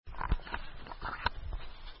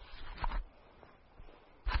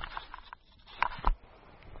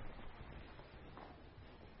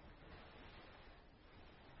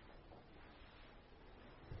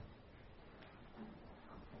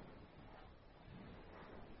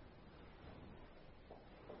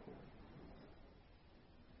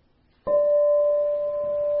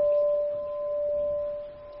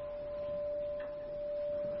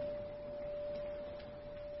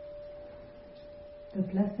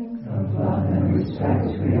blessings of love and respect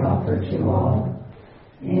we offer to all,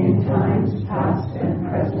 in times past and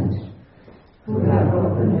present, who have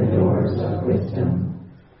opened the doors of wisdom,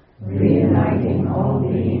 reuniting all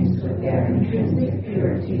beings with their intrinsic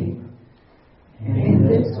purity. And in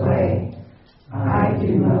this way, I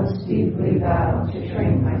do most deeply vow to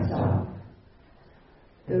train myself.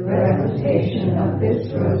 The recitation of this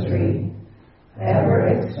rosary ever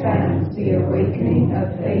expands the awakening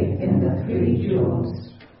of faith in the three jewels,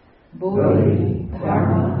 Bodhi,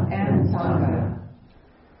 Dharma, and Sangha.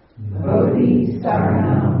 Bodhi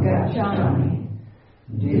saranam gacchami,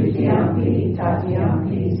 dutiyampi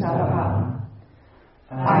tatiyampi saraha.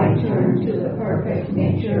 I turn to the perfect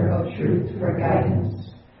nature of truth for guidance.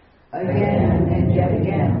 Again and yet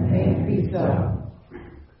again may it be so.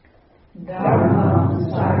 Dharmam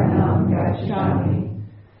saranam gacchami,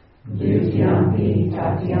 dutiyampi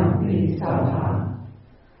tatiyampi saraha.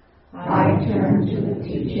 I turn to the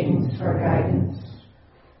teachings for guidance.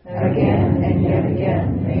 Again and yet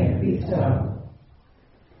again may it be so.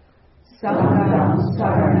 Sangham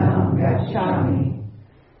saranam gacchami,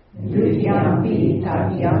 dutiyampi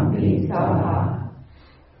tatiyampi saraha.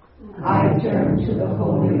 I turn to the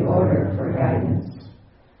holy order for guidance.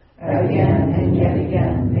 Again and yet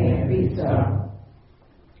again may it be so.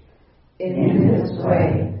 In this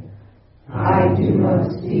way, I do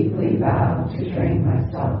most deeply vow to train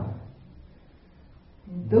myself.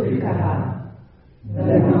 Dukkha,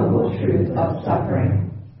 the noble truth of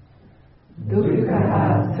suffering.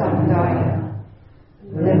 Dukkha samudaya,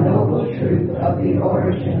 the noble truth of the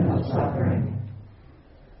origin of suffering.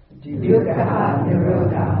 Dukkha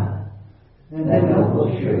nirodha, the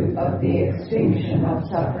noble truth of the extinction of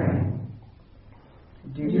suffering.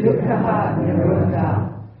 Dukkha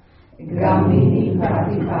nirodha, gamini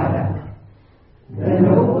pratipada, the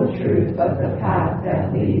noble truth of the path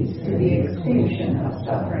that leads to the extinction of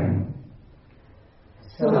suffering.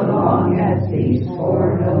 So long as these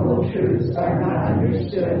four noble truths are not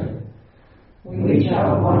understood, we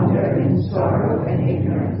shall wander in sorrow and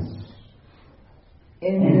ignorance.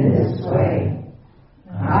 In this way,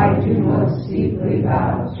 I do most deeply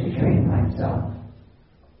vow to train myself.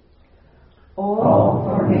 All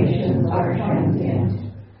formations are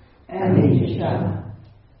transient, anicca.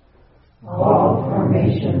 All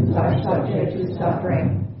formations are subject to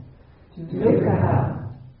suffering, dukkha.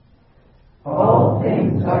 All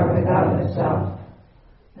things are without a self,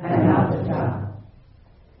 anatta.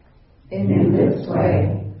 In this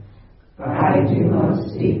way, I do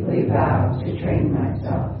most deeply vow to train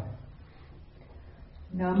myself.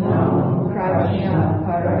 Namo Prajna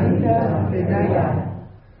Paramita Hridaya.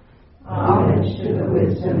 Homage to the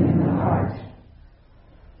wisdom in the heart.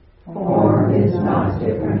 Form is not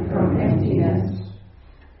different from emptiness.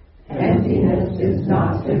 Emptiness is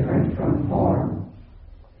not different from form.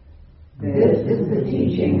 This is the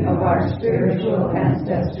teaching of our spiritual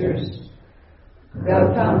ancestors,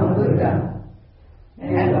 Gautama Buddha,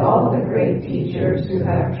 and all the great teachers who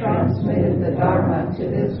have transmitted the Dharma to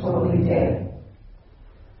this holy day.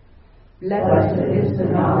 Blessed is the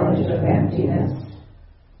knowledge of emptiness.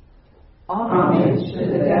 Homage to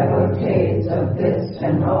the devotees of this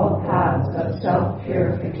and all paths of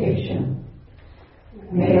self-purification.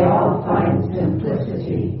 May all find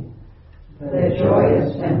simplicity, the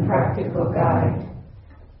joyous and practical guide.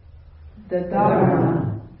 The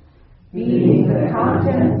Dharma, being the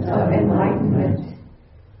contents of enlightenment,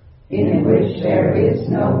 in which there is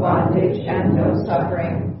no bondage and no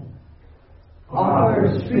suffering,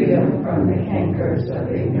 offers freedom from the cankers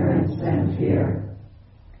of ignorance and fear.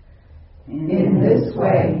 In this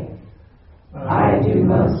way, I do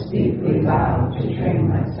most deeply vow to train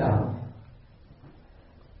myself.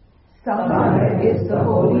 Sangha is the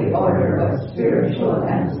holy order of spiritual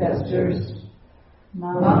ancestors,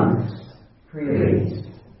 monks, priests,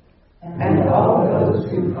 and all those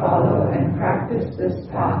who follow and practice this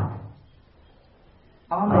path.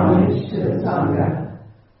 Homage to the Sangha.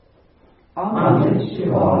 Homage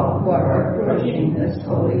to all who are approaching this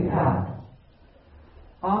holy path.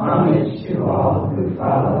 Homage to all who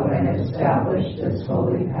follow and establish this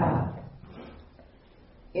holy path.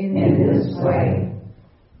 In this way,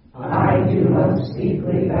 I do most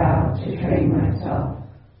deeply vow to train myself.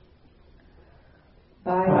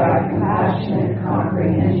 By compassionate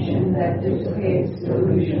comprehension that dissipates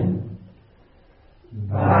delusion,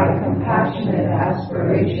 by compassionate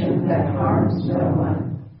aspiration that harms no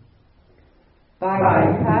one,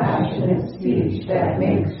 by passionate speech that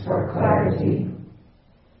makes for clarity,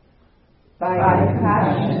 by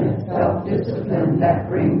passionate self-discipline that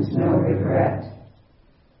brings no regret,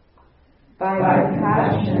 by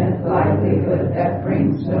passionate livelihood that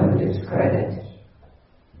brings no discredit,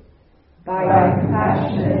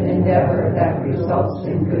 compassionate endeavor that results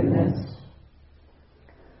in goodness,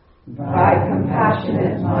 by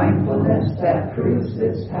compassionate mindfulness that proves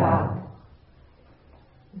this path,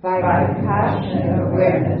 by compassionate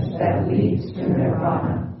awareness that leads to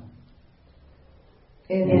nirvana.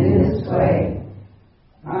 In this way,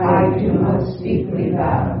 I do most deeply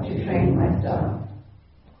vow to train myself.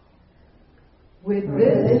 With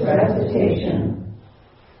this recitation,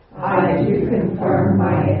 I do confirm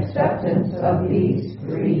my acceptance of these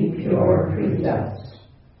three pure precepts: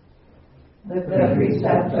 the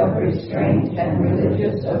precept of restraint and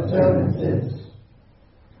religious observances,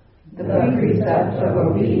 the precept of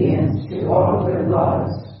obedience to all good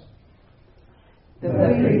laws, the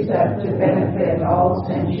precept to benefit all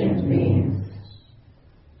sentient beings.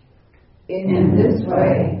 In this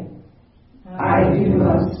way, I do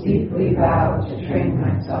most deeply vow to train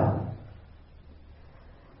myself.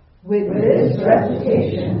 With this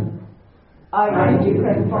recitation, I do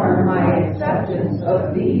confirm my acceptance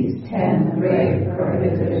of these 10 grave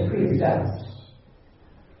prohibited precepts: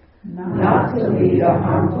 not to lead a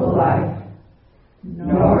harmful life,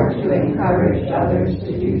 nor to encourage others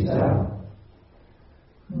to do so,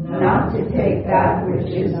 not to take that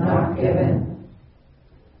which is not given,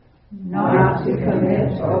 not to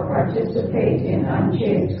commit or participate in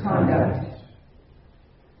unchaste conduct,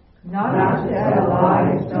 not to tell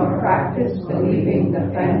lies nor practice believing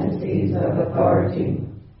the fantasies of authority,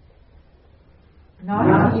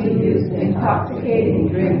 not to use intoxicating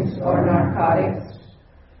drinks or narcotics,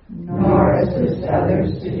 nor assist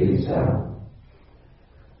others to do so,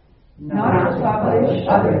 not to publish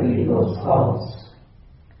other people's faults,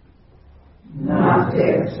 not to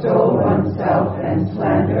extol oneself and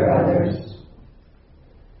slander others,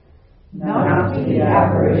 not to be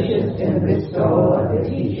avaricious in bestowal of the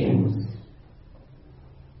teachings,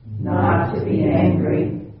 not to be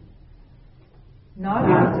angry,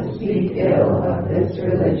 not to speak ill of this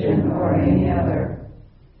religion or any other.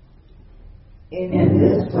 In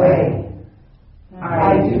this way,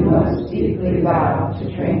 I do most deeply vow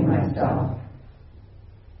to train myself.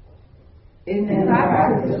 In the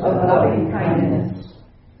practice of loving kindness,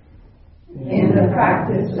 in the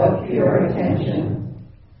practice of pure attention,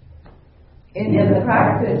 in the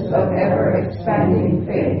practice of ever-expanding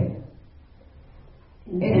faith,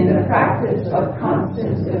 in the practice of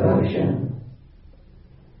constant devotion,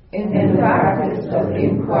 in the practice of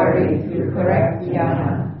inquiry through correct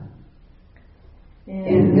jnana.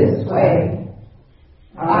 In this way,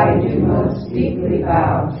 I do most deeply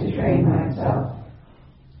vow to train myself.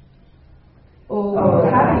 Oh,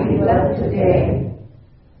 happy blessed day!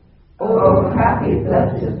 Oh, happy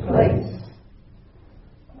blessed place!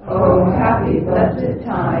 Oh, happy blessed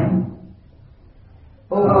time!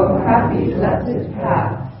 Oh, happy blessed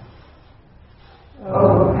path!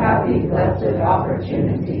 Oh, happy blessed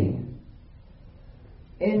opportunity!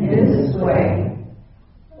 In this way,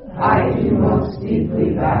 I do most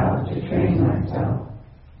deeply vow to train myself.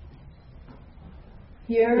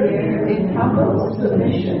 Here, in humble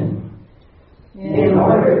submission, in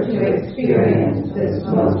order to experience this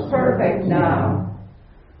most perfect now,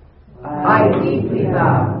 I deeply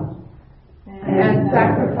vow and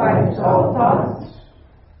sacrifice all thoughts,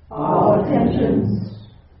 all attentions,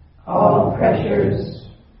 all pressures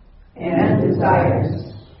and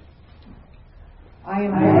desires. I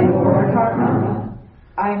am Lord Karma.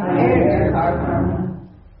 I am heir to karma.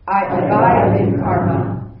 I abide in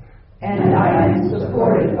karma, and I am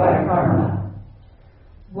supported by karma.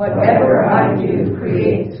 Whatever I do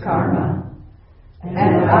creates karma, and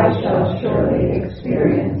I shall surely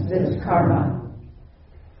experience this karma.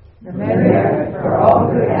 The merit for all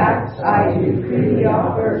good acts I do freely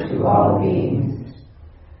offer to all beings.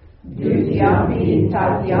 Dutiyampi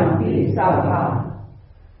tatyampi sabha.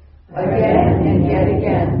 Again and yet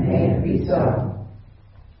again may it be so.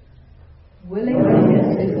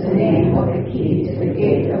 Willingness is the name of the key to the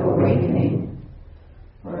gate of awakening.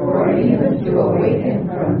 For even to awaken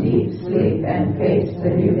from deep sleep and face the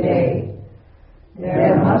new day,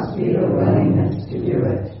 there must be the willingness to do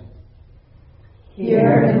it.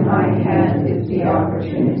 Here in my hand is the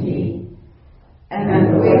opportunity,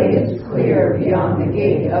 and the way is clear beyond the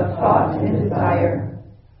gate of thought and desire.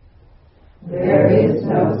 There is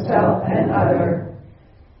no self and other,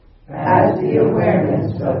 as the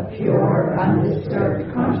awareness of pure,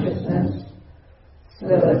 undisturbed consciousness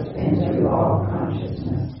slips into all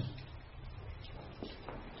consciousness.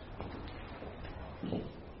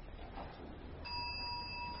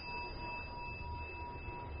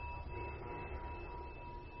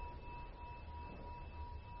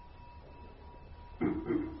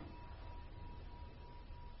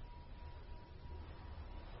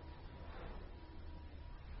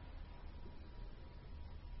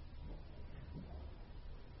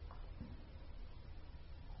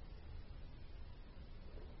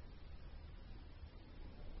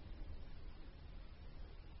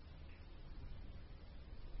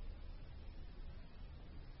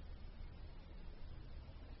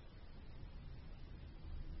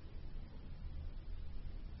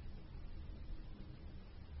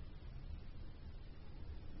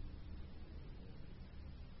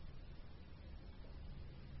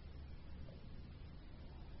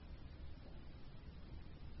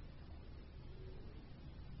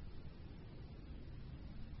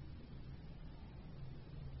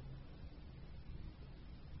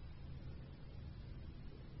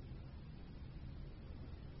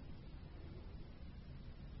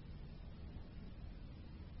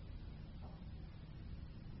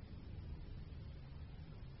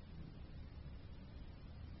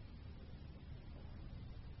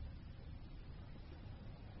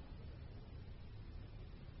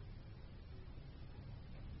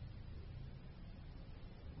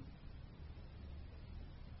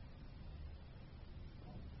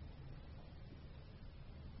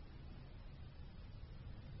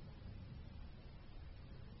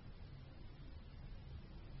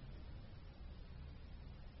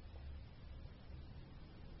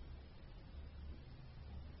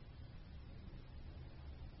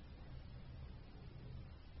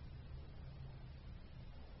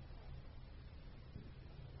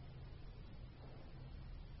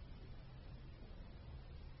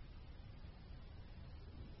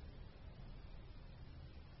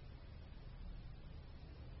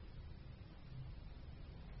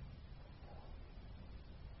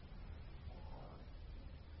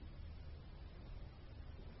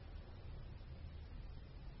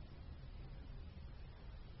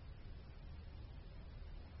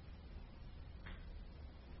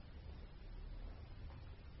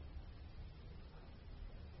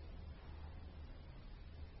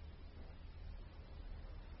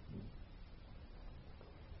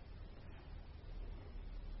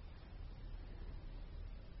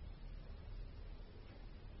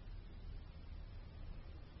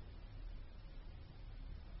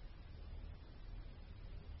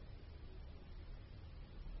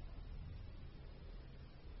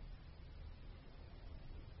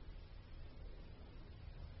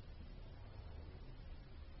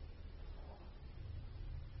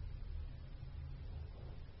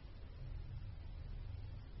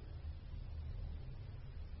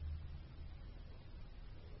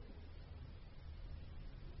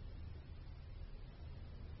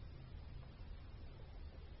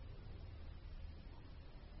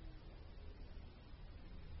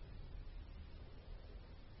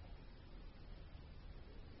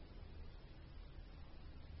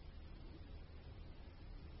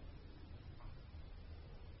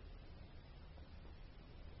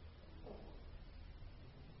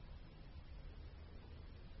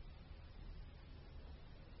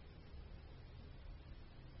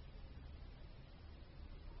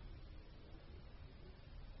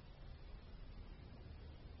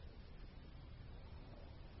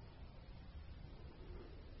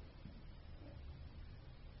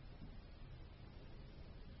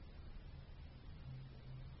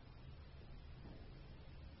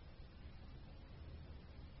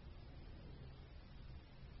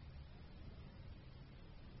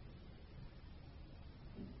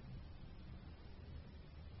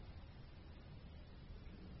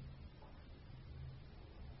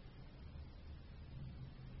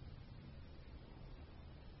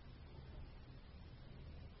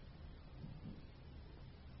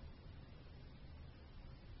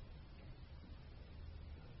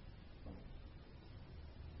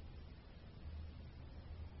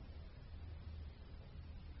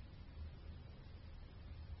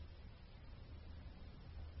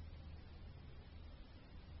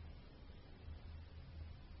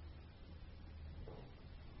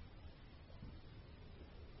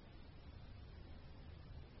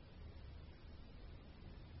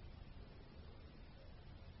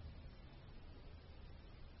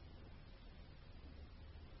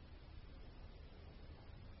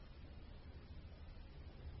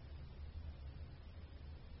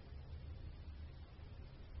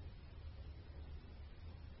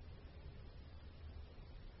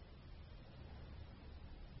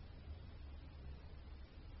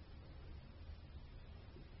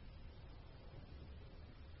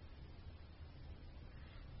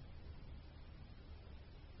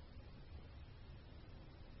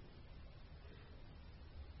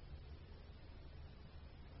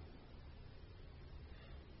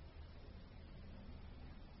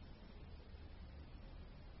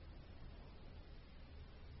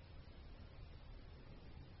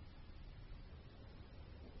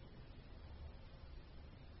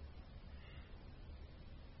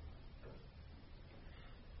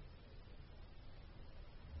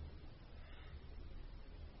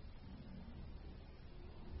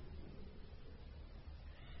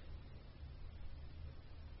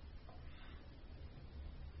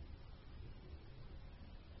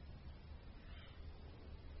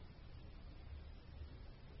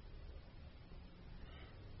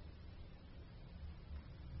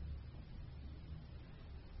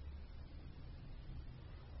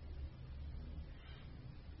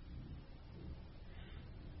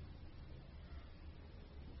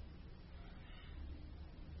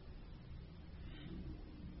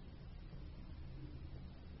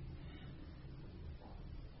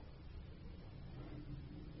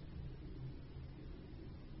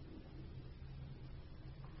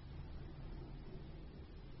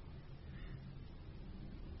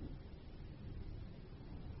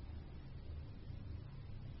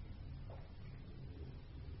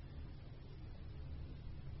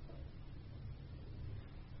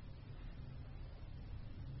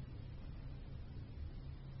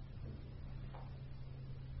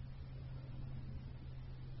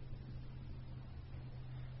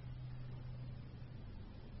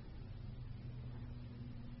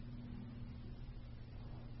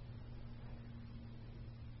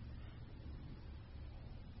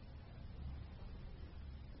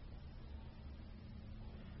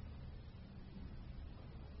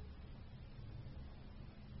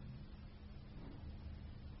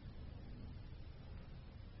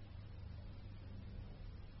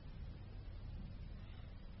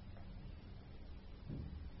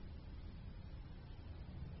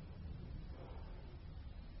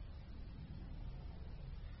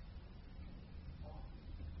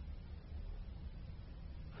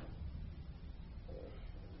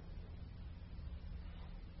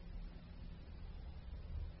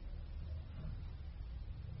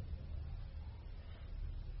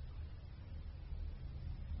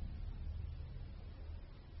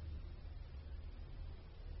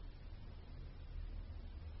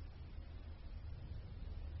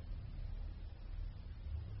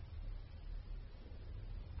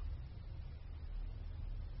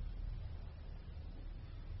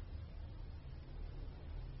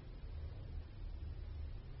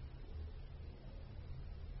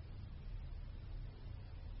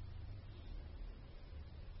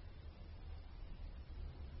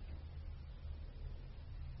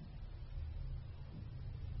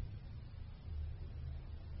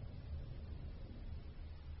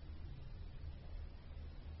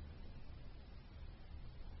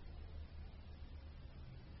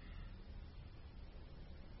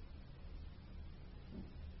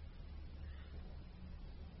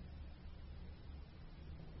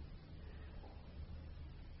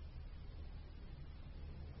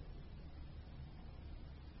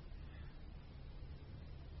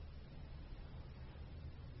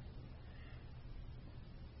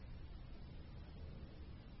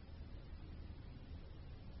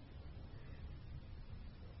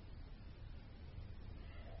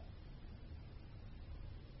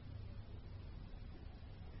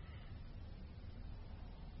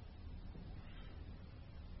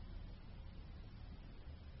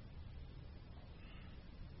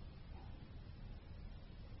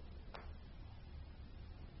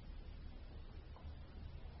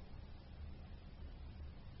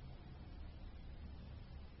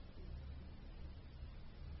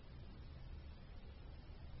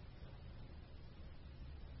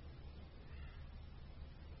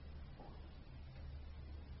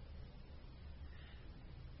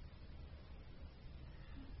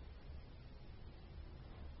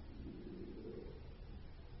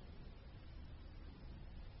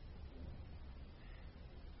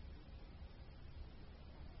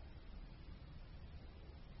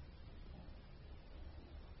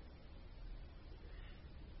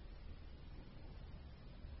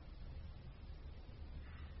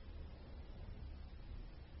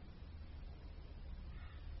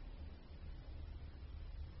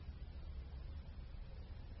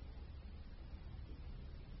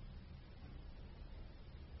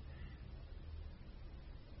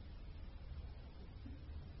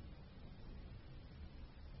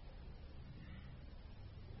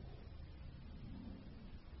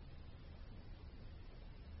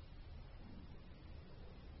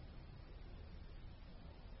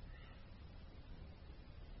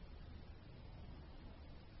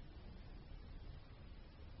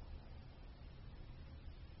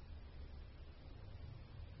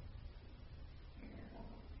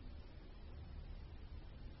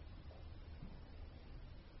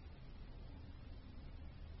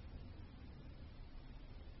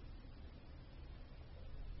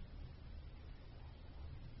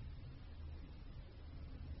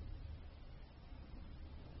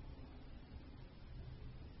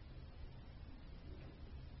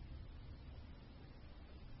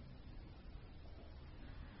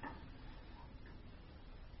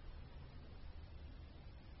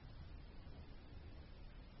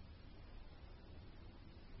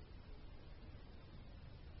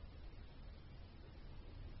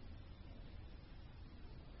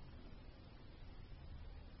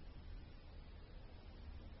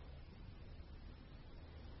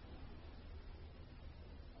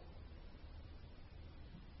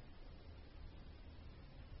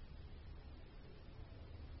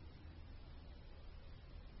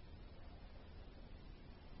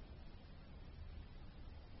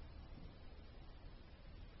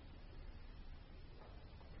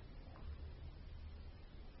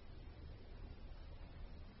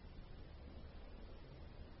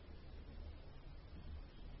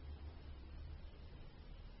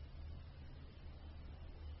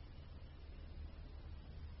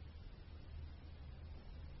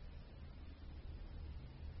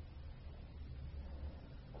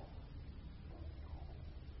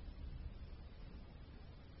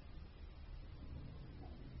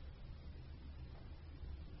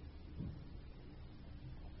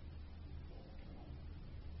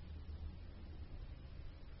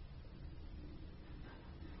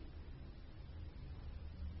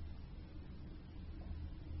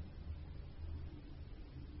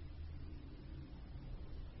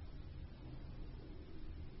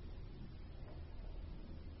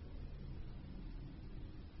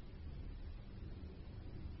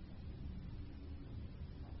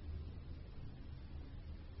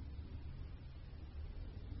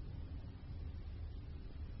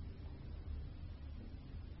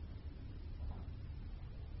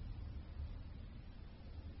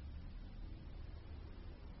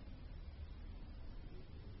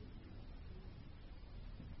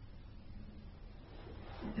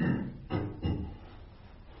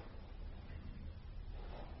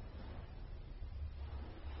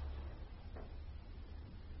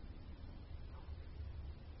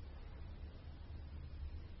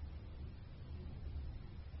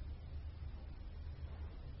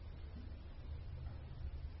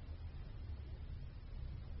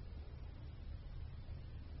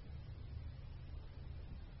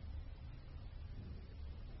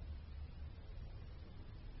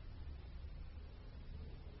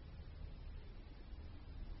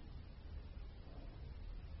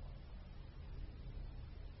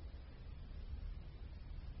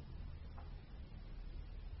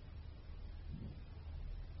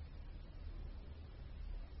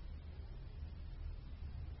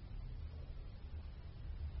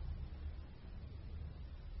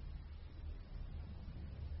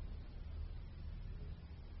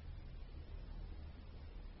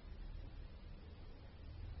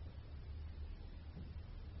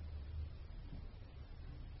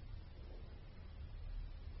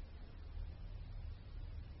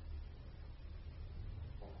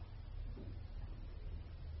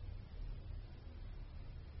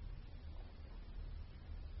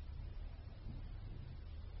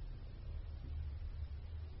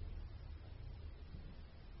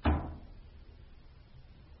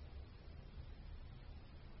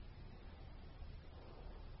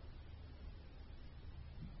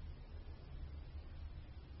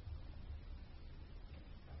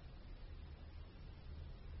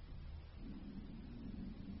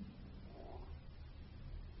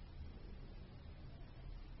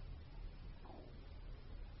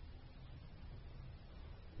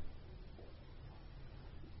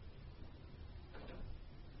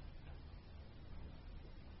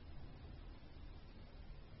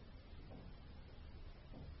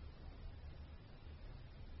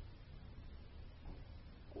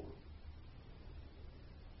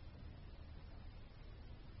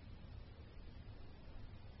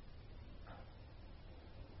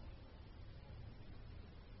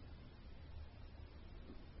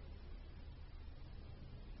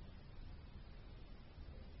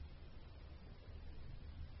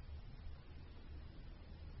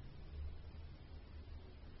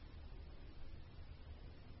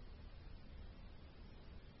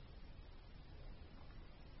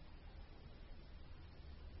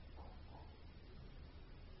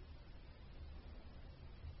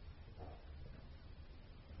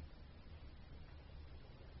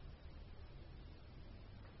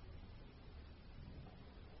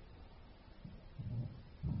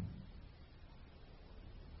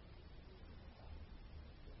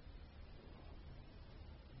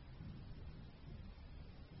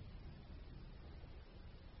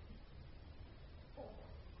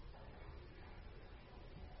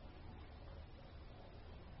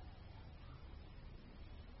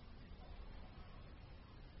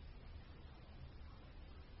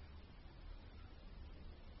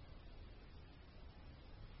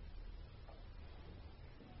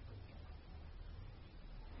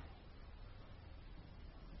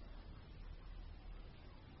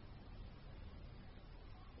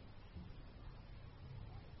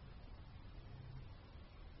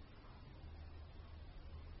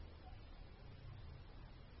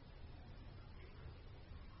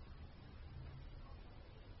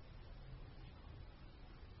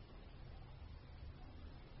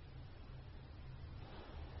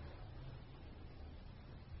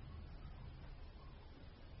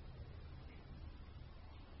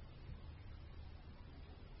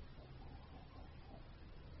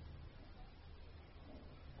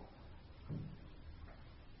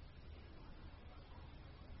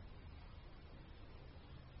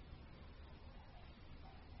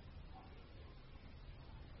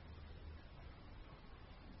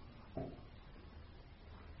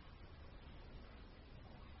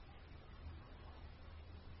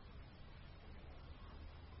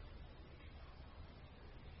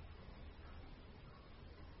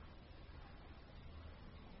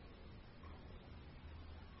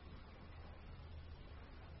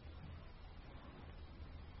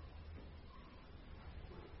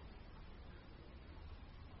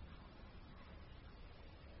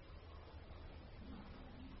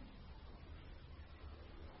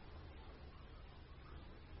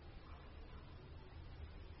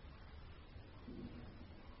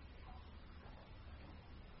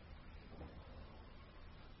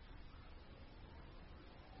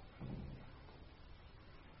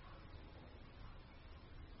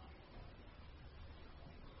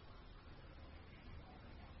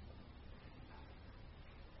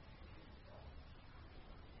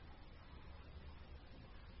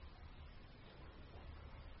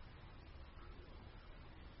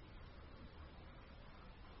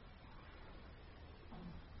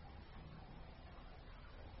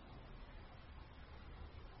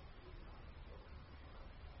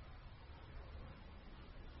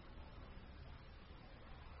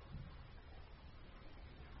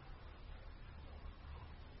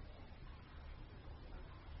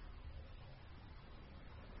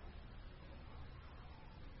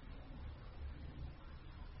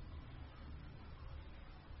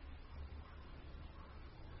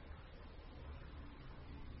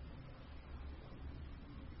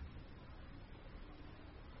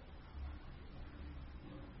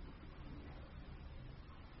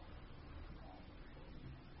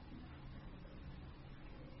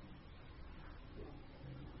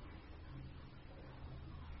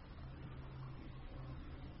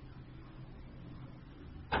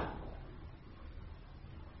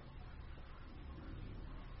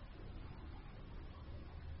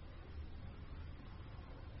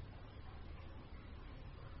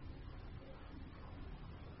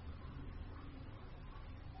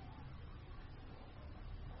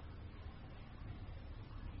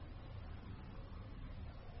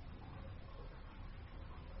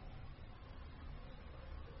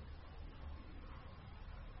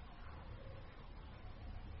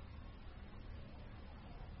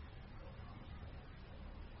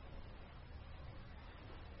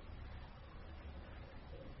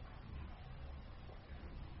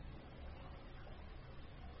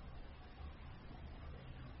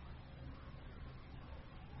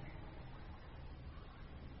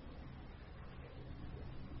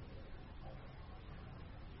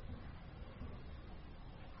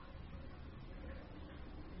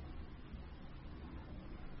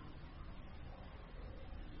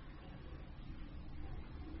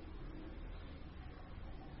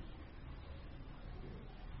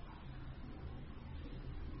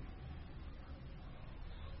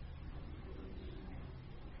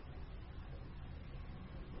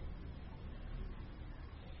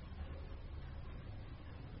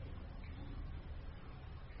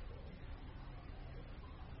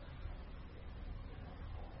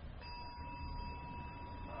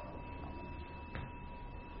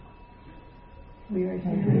 We are here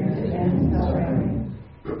to end suffering.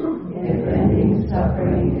 If ending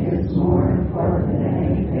suffering is more important than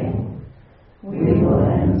anything, we will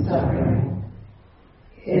end suffering.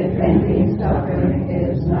 If ending suffering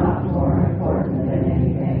is not more important than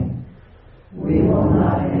anything, we will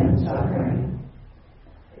not end suffering.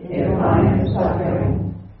 If I am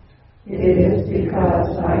suffering, it is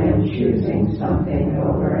because I am choosing something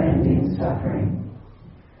over ending suffering.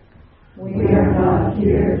 We are not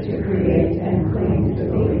here to create and cling to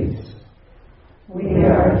beliefs. We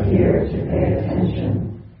are here to pay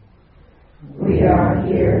attention. We are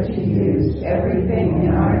here to use everything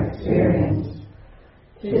in our experience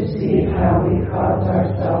to see how we cause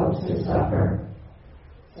ourselves to suffer,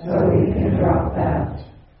 so we can drop that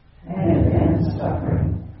and end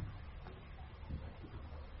suffering.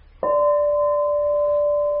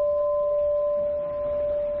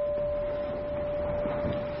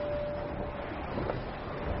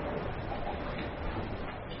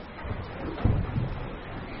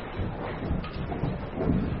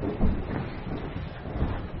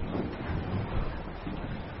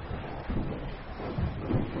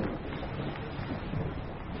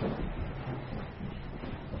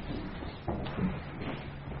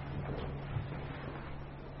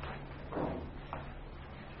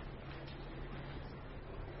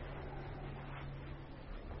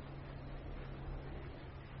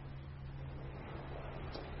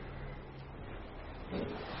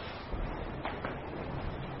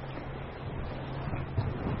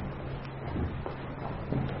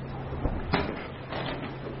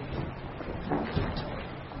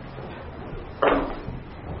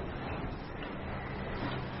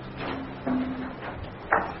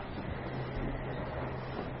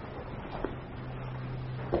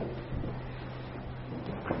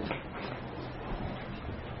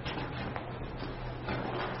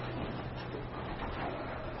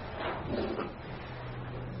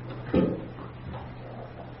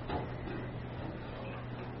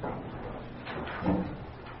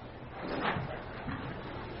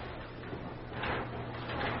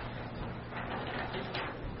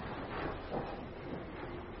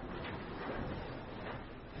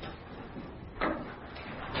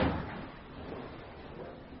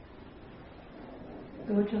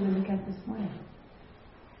 So what shall we look at this morning?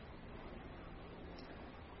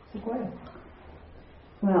 Sequoia.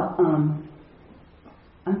 Well,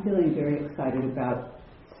 I'm feeling very excited about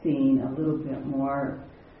seeing a little bit more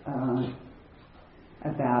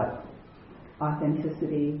about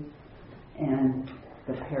authenticity and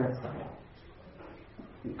the parasite.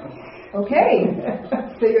 Okay,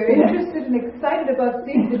 so you're interested and excited about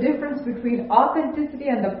seeing the difference between authenticity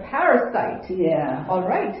and the parasite. Yeah. All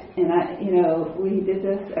right. And we did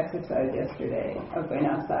this exercise yesterday of going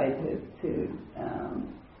outside to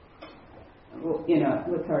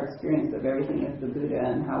what's our experience of everything as the Buddha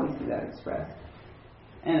and how we see that expressed.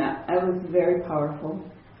 And I was very powerful.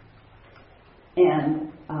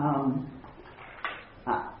 And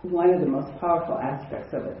one of the most powerful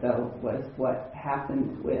aspects of it, though, was what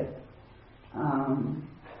happened with,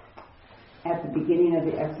 at the beginning of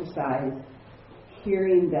the exercise,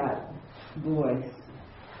 hearing that voice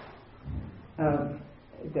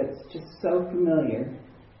that's just so familiar,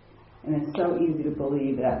 and it's so easy to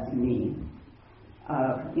believe that's me.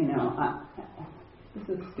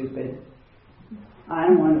 This is stupid. I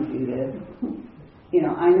don't want to do this.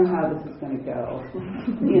 I know how this is going to go.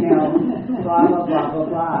 Blah, blah, blah, blah,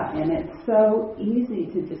 blah. And it's so easy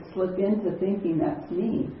to just slip into thinking that's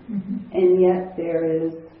me. Mm-hmm. And yet there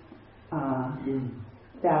is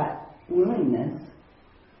that willingness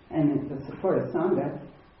and the support of Sangha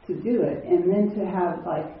to do it, and then to have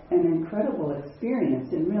like an incredible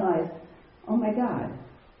experience and realize, oh my God,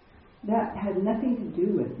 that had nothing to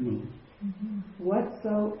do with me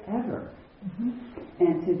whatsoever. Mm-hmm.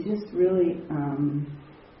 And to just really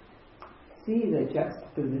see the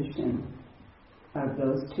juxtaposition of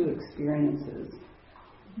those two experiences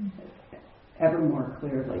ever more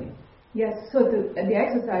clearly. Yes, so the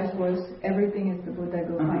exercise was everything is the Buddha,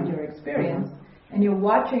 go find your experience. And you're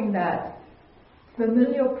watching that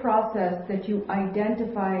familiar process that you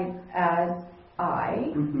identified as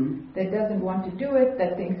I, that doesn't want to do it,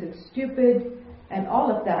 that thinks it's stupid, and all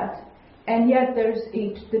of that. And yet there's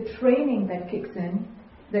the training that kicks in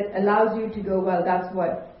that allows you to go, well, that's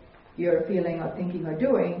what you're feeling or thinking or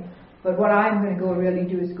doing, but what I'm going to go really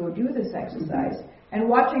do is go do this exercise. And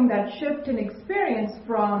watching that shift in experience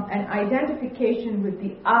from an identification with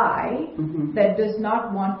the I that does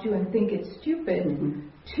not want to and think it's stupid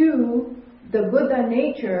to the Buddha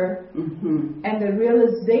nature and the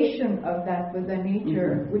realization of that Buddha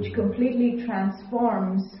nature, which completely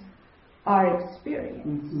transforms our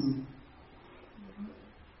experience.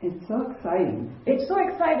 It's so exciting. It's so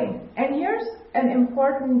exciting. And here's an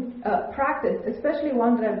important practice, especially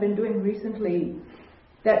one that I've been doing recently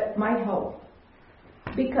that might help.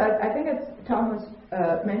 Because I think Thomas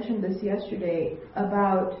mentioned this yesterday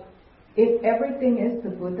about if everything is the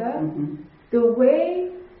Buddha, the way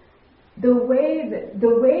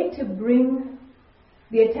to bring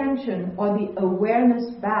the attention or the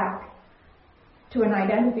awareness back to an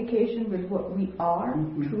identification with what we are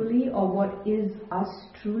truly, or what is us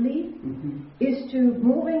truly, is to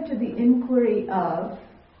move into the inquiry of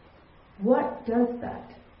what does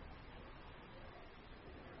that?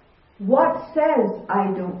 What says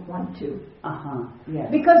I don't want to? Yes.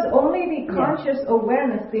 Because only the conscious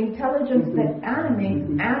awareness, the intelligence that animates,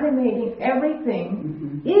 animating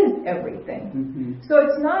everything, is everything. So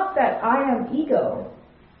it's not that I am ego,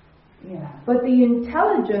 but the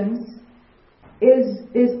intelligence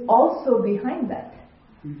is also behind that.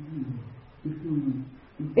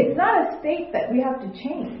 It's not a state that we have to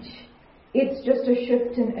change. It's just a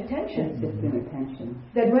shift in attention. It's just in attention.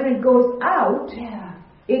 That when it goes out,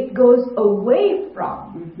 it goes away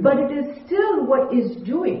from, but it is still what is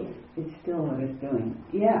doing. It's still what it's doing.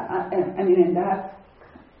 Yeah, I mean, and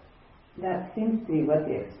that seems to be what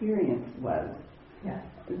the experience was. Yeah.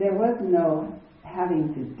 There was no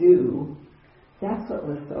having to do. That's what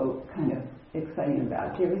was so kind of exciting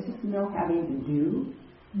about it. There was just no having to do.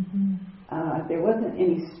 There wasn't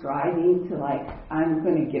any striving to I'm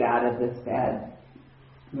going to get out of this bad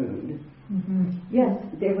mood. Yes.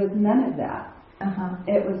 There was none of that.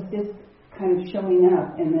 It was just kind of showing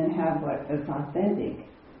up and then have what is authentic.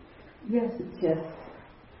 Yes.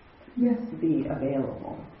 Just be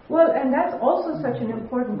available. Well, and that's also such an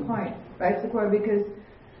important point, right, Sequoia? Because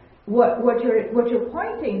what you're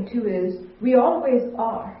pointing to is we always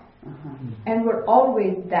are, and we're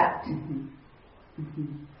always that,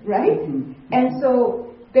 right? And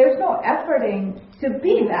so there's no efforting to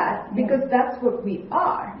be that, because that's what we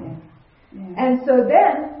are. And so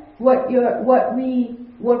then what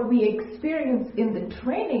we experience in the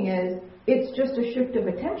training is it's just a shift of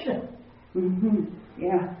attention.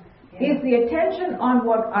 Is the attention on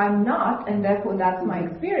what I'm not, and therefore that's my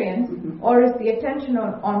experience, or is the attention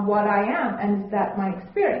on what I am, and is that my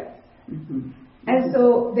experience? And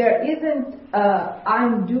so there isn't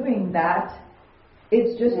I'm doing that.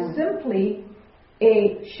 It's just simply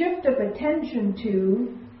a shift of attention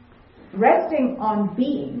to resting on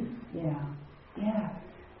being. Yes.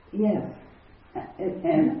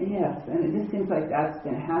 And it just seems like that's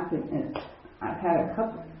been happening. And I've had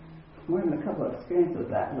more than a couple of experiences with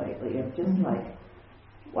that lately, of just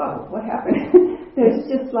whoa, what happened? There's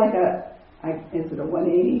just is it a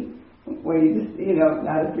 180? Where you just,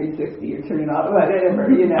 not a 360, you're turning on whatever,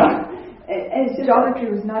 And it's just, geometry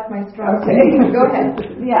was not my strong suit. Okay, go ahead.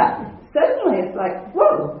 Suddenly it's like,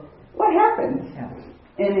 whoa, what happened?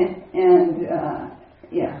 And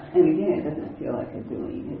again, it doesn't feel like a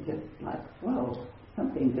doing. It's just like, whoa,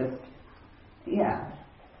 something just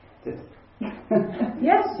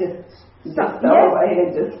fell away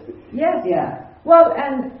and just. Yes. Yeah. Well,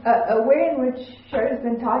 and a way in which Sherry's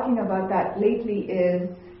been talking about that lately is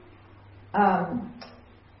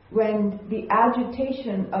when the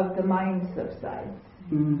agitation of the mind subsides.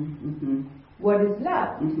 What is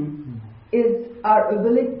left is our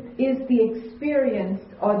ability, is the experience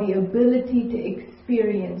or the ability to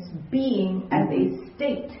experience being as a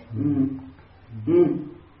state.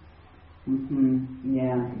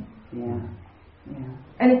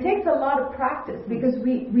 And it takes a lot of practice, because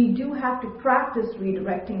we do have to practice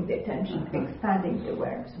redirecting the attention, expanding the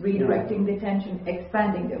awareness, redirecting the attention,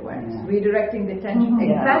 expanding the awareness, redirecting the attention,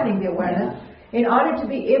 expanding the awareness, in order to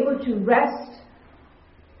be able to rest,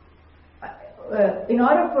 in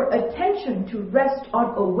order for attention to rest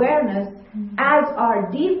on awareness as our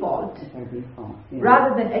default,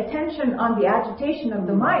 rather than attention on the agitation of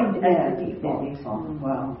the mind as the default.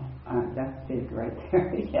 Well, that's big right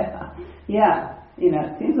there.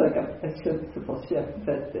 It seems like a simple shift,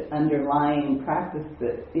 but the underlying practice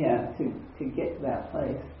that, to get to that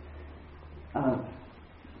place of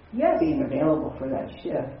being available for that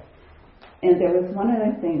shift. And there was one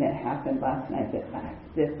other thing that happened last night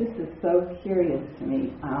that this is so curious to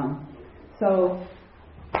me. So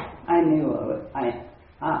I knew it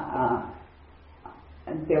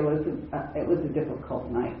was a difficult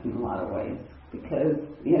night in a lot of ways, because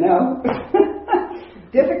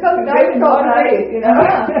difficult night in a lot of ways,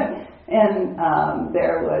 and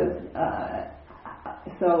there was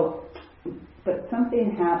but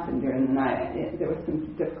something happened during the night. There was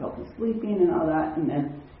some difficulty sleeping and all that, and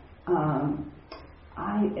then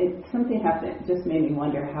something happened. It just made me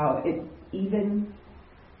wonder how it even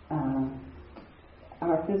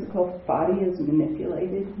our physical body is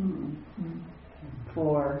manipulated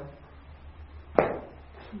for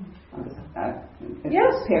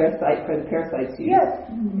Yes. parasite for the parasites use. Yes.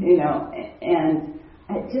 You know, and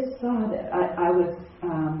I just saw that I was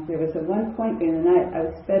there was at one point during the night I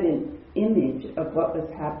was fed an image of what was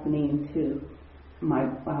happening to my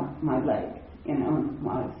leg, you know,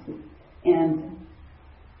 and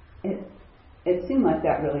it seemed like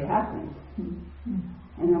that really happened,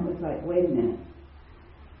 and I was like, wait a minute,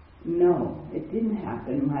 no, it didn't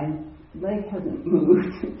happen. My leg hasn't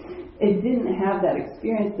moved. It didn't have that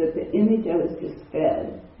experience that the image I was just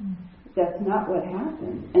fed. That's not what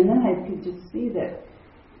happened. And then I could just see that,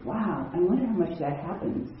 wow, I wonder how much that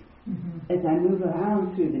happens as I move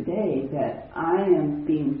around through the day, that I am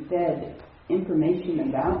being fed information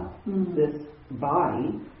about this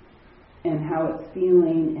body and how it's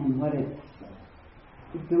feeling and what it's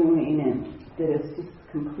doing, and that it's just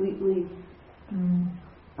completely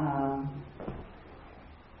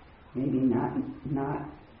maybe not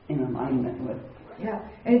in alignment with. Yeah,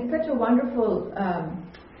 and it's such a wonderful,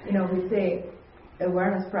 we say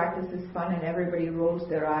awareness practice is fun and everybody rolls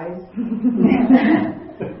their eyes.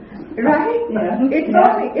 Right? Yeah.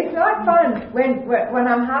 It's not fun when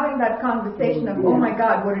I'm having that conversation of, oh my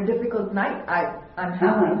God, what a difficult night I'm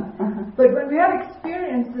having. But when we have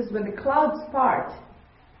experiences where the clouds part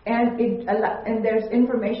and there's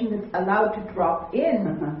information that's allowed to drop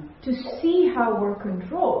in to see how we're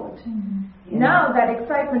controlled. Yeah. Now that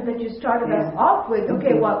excitement that you started us off with,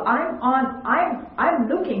 okay, well I'm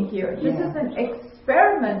looking here. This is an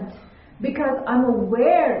experiment because I'm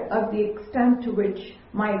aware of the extent to which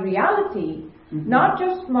my reality, not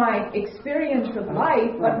just my experience of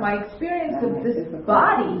life, but my experience of this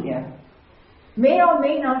body may or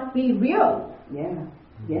may not be real.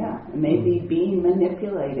 Yeah, it may be being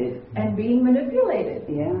manipulated. And being manipulated.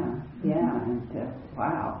 And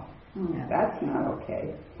wow. That's not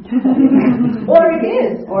okay. Or it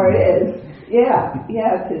is. Or it is.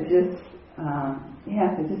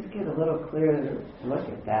 To just get a little clearer look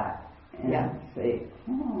at that and say,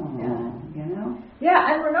 you know.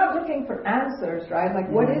 Yeah, and we're not looking for answers, right? Like,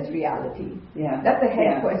 what is reality? Yeah. That's a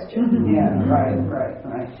head question.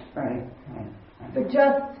 Right. But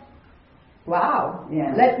just, wow.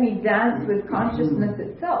 Yeah. Let me dance with consciousness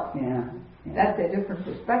itself. Yeah. That's a different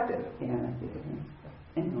perspective. Yeah, that's a different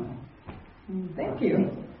perspective. Anyway. Thank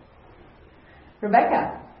you.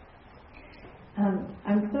 Rebecca.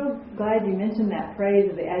 I'm so glad you mentioned that phrase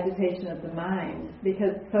of the agitation of the mind,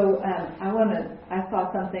 because I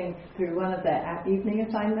saw something through one of the evening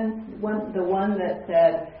assignments, the one that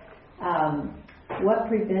said, what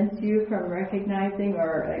prevents you from recognizing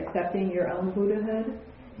or accepting your own Buddhahood?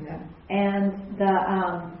 Yeah. And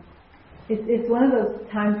it's one of those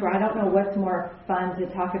times where I don't know what's more fun to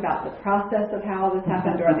talk about, the process of how this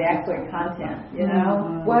happened or the actual content, you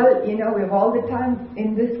know? Well, we have all the time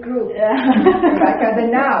in this group, Rebecca, the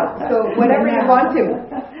now. So whatever you want to.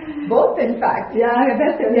 Both, in fact. Yeah, I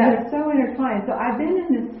bet they're so intertwined. So I've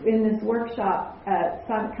been in this workshop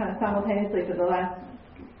kind of simultaneously for the last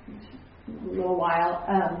little while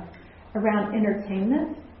around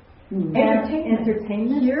entertainment.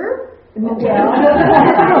 Entertainment. Here? Well, exactly.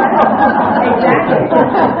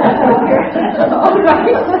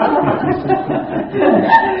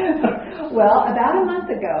 Well, about a month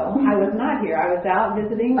ago, I was not here. I was out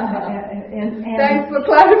visiting. And thanks for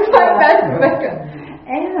clarifying that, Rebecca.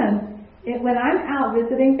 And when I'm out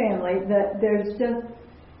visiting family, there's just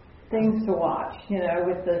things to watch,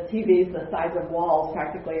 with the TVs the size of walls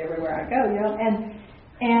practically everywhere I go,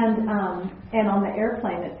 and on the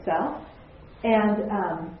airplane itself,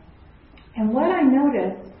 and what I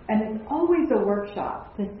noticed, and it's always a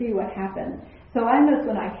workshop to see what happens. So I noticed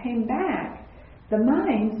when I came back, the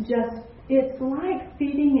mind it's like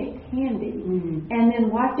feeding it candy, and then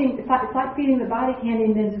watching. It's like feeding the body candy,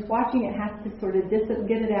 and then just watching it has to sort of get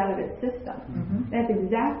it out of its system. That's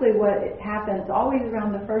exactly what happens always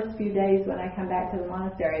around the first few days when I come back to the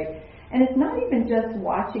monastery. And it's not even just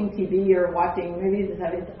watching TV or watching movies and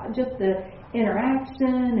stuff. It's just the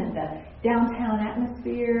interaction and the downtown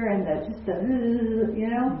atmosphere and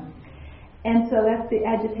And so that's the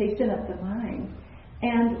agitation of the mind.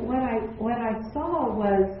 And what I saw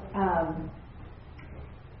was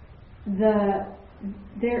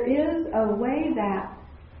there is a way that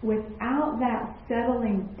without that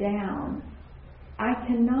settling down, I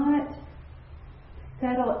cannot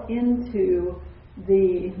settle into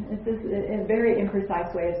this is a very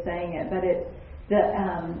imprecise way of saying it, but it's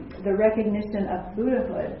the recognition of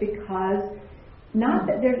Buddhahood, because not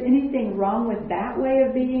that there's anything wrong with that way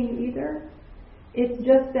of being either, It's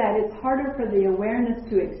just that it's harder for the awareness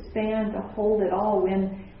to expand, to hold it all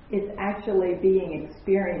when it's actually being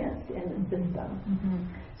experienced in the system. Mm-hmm.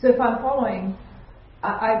 So if I'm following,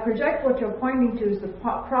 I project what you're pointing to is the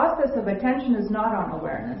process of attention is not on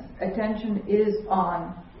awareness. Attention is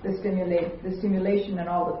on the stimulation and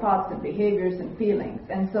all the thoughts and behaviors and feelings.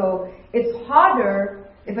 And so it's harder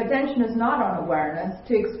if attention is not on awareness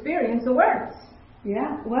to experience awareness.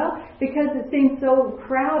 Yeah, well, because it seems so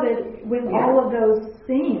crowded with all of those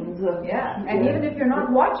scenes of and even if you're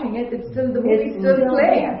not watching it, it's still the movie's still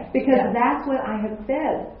playing. Because that's what I have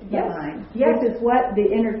fed the mind. Which is what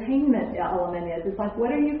the entertainment element is. It's like,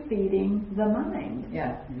 what are you feeding the mind?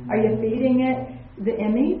 Yeah. Are you feeding it the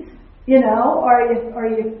Emmys? Or I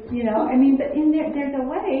mean, but in there's a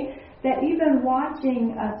way that even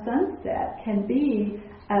watching a sunset can be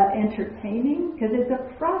entertaining because it's a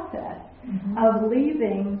process. Mm-hmm. Of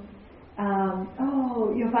leaving,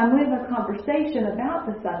 if I'm having a conversation about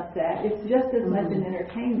the sunset, it's just as much an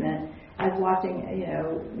entertainment as watching,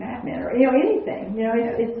 Mad Men or anything.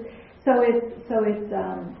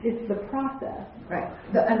 It's the process. Right.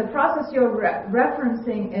 And the process you're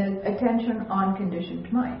referencing is attention on conditioned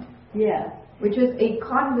mind. Yes. Which is a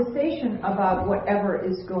conversation about whatever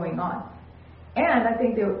is going on. And I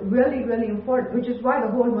think they're really, really important, which is why the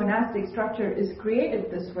whole monastic structure is created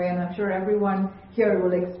this way, and I'm sure everyone here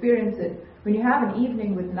will experience it. When you have an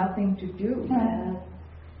evening with nothing to do,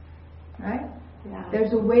 right? Yeah.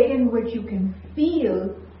 There's a way in which you can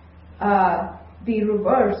feel the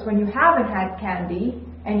reverse when you haven't had candy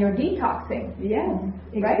and you're detoxing. Yes,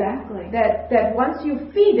 exactly. Right? That once you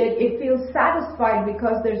feed it, it feels satisfied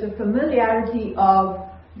because there's a familiarity of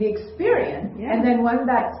the experience, and then when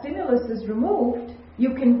that stimulus is removed,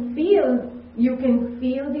 you can feel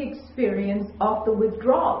the experience of the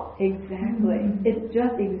withdrawal. Exactly. Mm-hmm. It's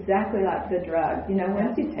just exactly like the drug.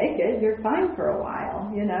 Once you take it, you're fine for a while.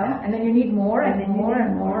 And then you need more and more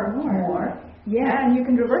and more. Yeah, and you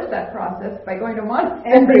can reverse that process by going to one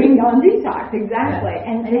and being on detox. Exactly,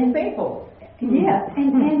 and it's painful. Yes,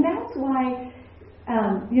 and that's why.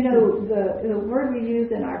 The word we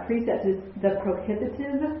use in our precepts is the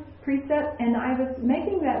prohibitive precept, and I was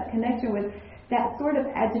making that connection with that sort of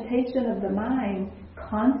agitation of the mind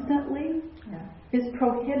constantly is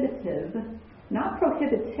prohibitive, not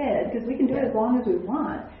prohibited, because we can do it as long as we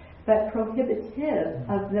want, but prohibitive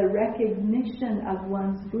of the recognition of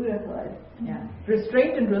one's Buddhahood. Yeah.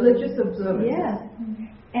 Restraint and religious observance. Yes.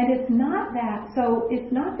 And it's not that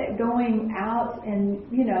going out and,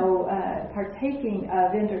 partaking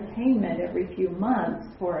of entertainment every few months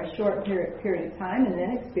for a short period of time and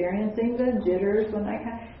then experiencing the jitters when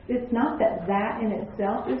it's not that in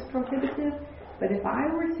itself is prohibitive, but if I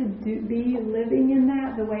were to be living in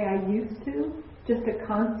that the way I used to, just a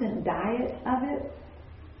constant diet of it,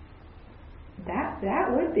 that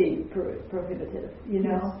would be prohibitive,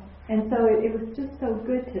 Yes. And so it was just so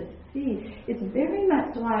good to see. It's very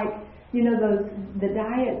much like, the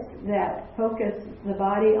diets that focus the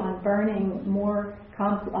body on burning more,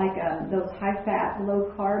 those high-fat,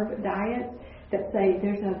 low-carb diets that say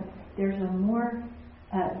there's a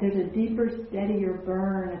deeper, steadier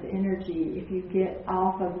burn of energy if you get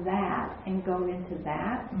off of that and go into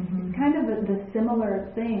that. Mm-hmm. It's kind of the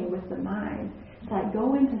similar thing with the mind. It's like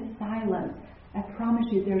go into silence. I promise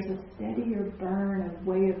you there's a steadier burn of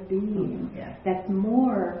way of being that's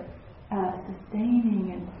more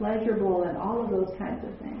sustaining and pleasurable and all of those kinds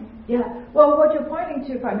of things. Yeah. Well, what you're pointing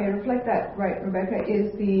to, if I may reflect that right, Rebecca,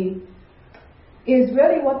 is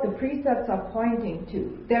really what the precepts are pointing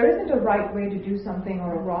to. There isn't a right way to do something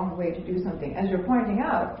or a wrong way to do something. As you're pointing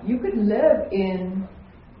out, you could live in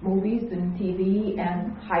movies and TV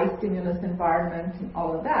and high stimulus environments and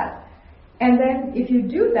all of that. And then if you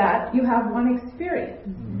do that, you have one experience.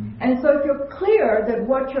 Mm-hmm. And so if you're clear that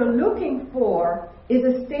what you're looking for is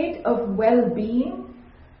a state of well-being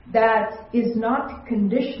that is not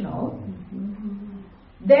conditional, mm-hmm.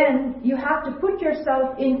 then you have to put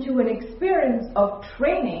yourself into an experience of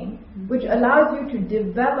training which allows you to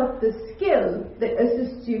develop the skill that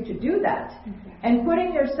assists you to do that. Okay. And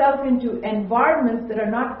putting yourself into environments that are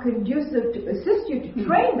not conducive to assist you to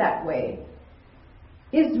train that way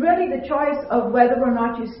is really the choice of whether or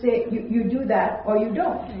not you do that or you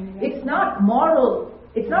don't. It's not moral.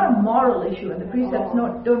 It's not a moral issue, and the precepts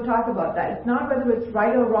don't talk about that. It's not whether it's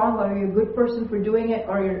right or wrong, or you're a good person for doing it,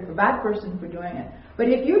 or you're a bad person for doing it. But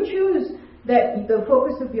if you choose that the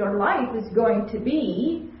focus of your life is going to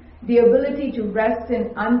be the ability to rest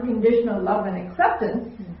in unconditional love and acceptance,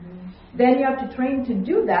 then you have to train to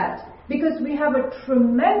do that, because we have a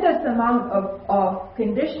tremendous amount of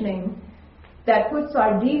conditioning that puts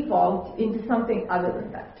our default into something other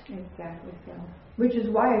than that. Exactly so. Which is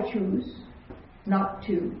why I choose not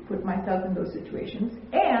to put myself in those situations.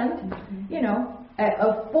 And, you know,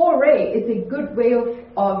 a foray is a good way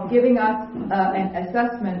of giving us an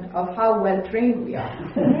assessment of how well trained we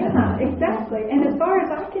are. Yeah, exactly. And as far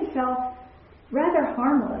as I can tell, rather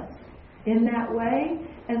harmless in that way,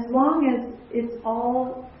 as long as it's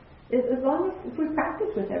all, as long as we practice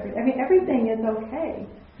with everything. I mean, everything is okay.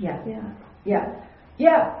 Yeah. Yeah. Yeah.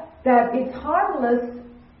 Yeah. That it's harmless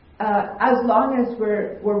as long as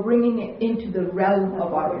we're bringing it into the realm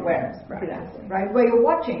of our awareness practice, Exactly. right? Where you're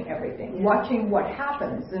watching everything, Yeah. watching what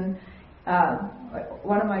happens. And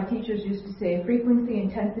one of my teachers used to say, frequency,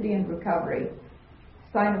 intensity, and recovery,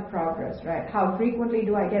 sign of progress, right? How frequently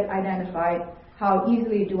do I get identified? How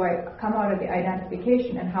easily do I come out of the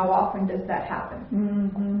identification? And how often does that happen?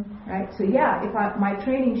 Mm-hmm. Right? So yeah, if my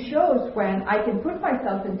training shows when I can put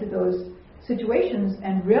myself into those situations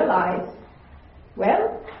and realize,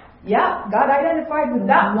 well, yeah, got identified with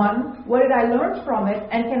that one. What did I learn from it?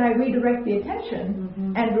 And can I redirect the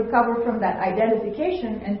attention and recover from that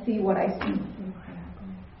identification and see what I see?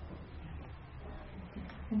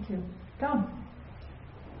 Thank you. Tom?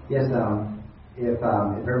 Yes, if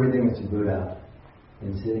everything is a Buddha,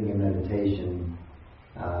 in sitting in meditation,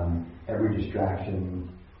 every distraction,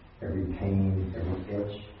 every pain, every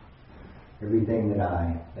itch, everything that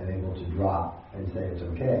I am able to drop and say it's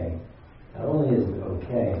okay, not only is it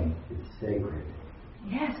okay, it's sacred.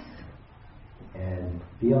 Yes. And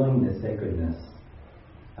feeling the sacredness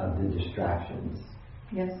of the distractions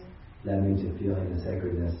Yes. led me to feeling the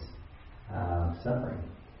sacredness of suffering.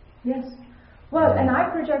 Yes. Well, and I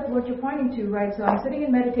project what you're pointing to, right? So I'm sitting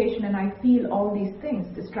in meditation and I feel all these things,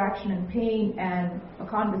 distraction and pain and a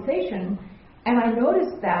conversation, and I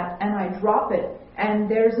notice that and I drop it. And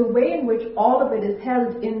there's a way in which all of it is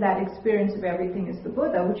held in that experience of everything is the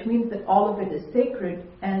Buddha, which means that all of it is sacred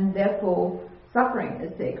and therefore suffering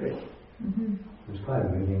is sacred. Mm-hmm. It's quite a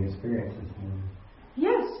moving experience.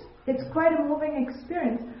 Yes, it's quite a moving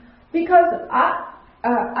experience because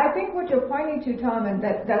I think what you're pointing to, Tom, and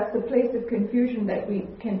that's the place of confusion that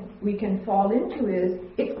we can fall into is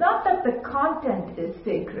it's not that the content is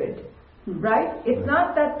sacred, right? It's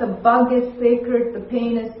not that the bug is sacred, the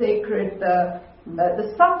pain is sacred,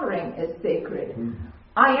 the suffering is sacred.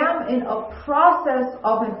 I am in a process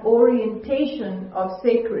of an orientation of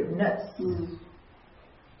sacredness.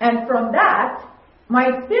 And from that, my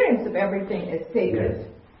experience of everything is sacred. Yes.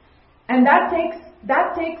 And that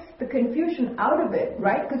takes the confusion out of it,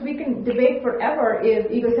 right? Because we can debate forever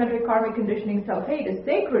if egocentric karmic conditioning self-hate is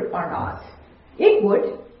sacred or not. It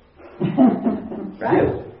would. Right?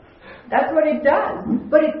 Yes. That's what it does.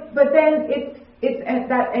 But then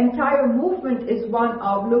that entire movement is one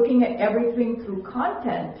of looking at everything through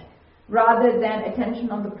content rather than attention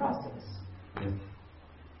on the process. Yes.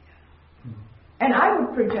 And I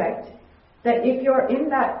would project that if you're in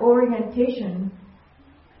that orientation,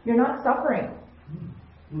 you're not suffering.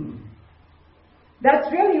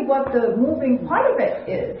 That's really what the moving part of it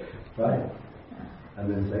is. Right.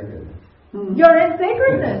 I'm in sacredness. You're in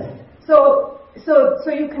sacredness. So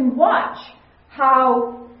you can watch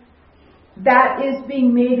how that is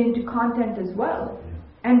being made into content as well,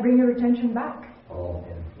 and bring your attention back All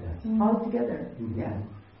in, yes. all together. Yeah.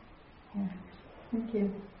 Thank you.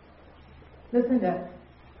 Lucinda.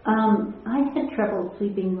 I had trouble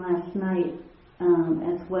sleeping last night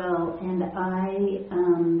as well, and I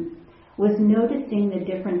was noticing the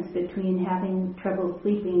difference between having trouble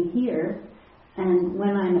sleeping here and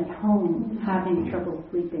when I'm at home having trouble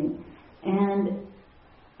sleeping. And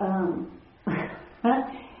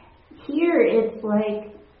here it's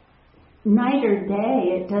like night or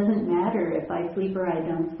day, it doesn't matter if I sleep or I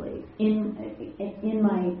don't sleep in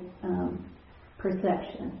my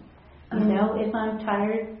perception. You know, if I'm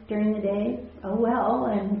tired during the day, oh well,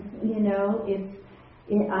 and you know,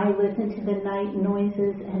 I listen to the night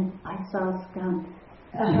noises and I saw skunks.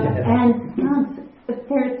 And skunks,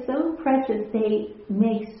 they're so precious, they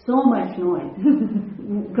make so much noise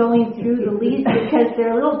going through the leaves because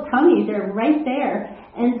their little tummies are right there,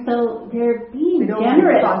 and so they're being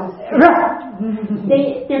generous.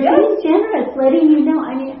 They're being generous, letting you know.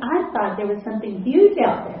 I mean, I thought there was something huge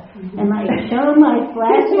out there, and I shone my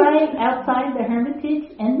flashlight outside the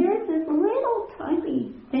hermitage, and there's this little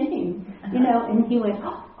tiny thing, you know, and he went,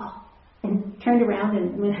 oh, and turned around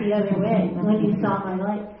and went the other way when he saw my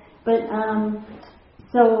light. But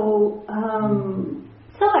so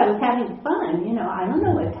I was having fun, you know. I don't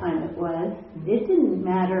know what time it was. It didn't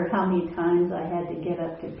matter how many times I had to get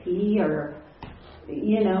up to pee or,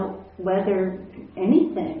 you know, whether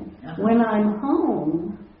anything. When I'm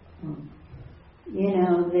home,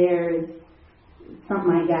 there's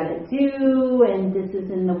something I gotta do, and this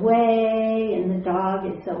is in the way, and the dog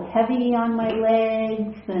is so heavy on my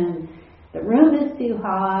legs, and the room is too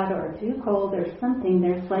hot or too cold or something.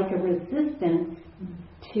 There's like a resistance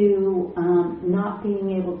to not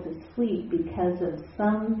being able to sleep because of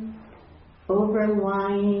some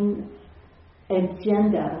overlying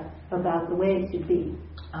agenda about the way it should be.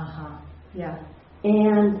 Yeah.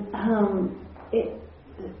 And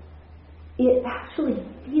it actually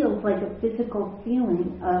feels like a physical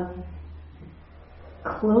feeling of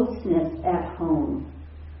closeness at home.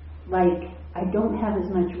 Like I don't have as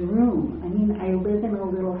much room. I mean, I live in a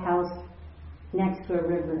little house next to a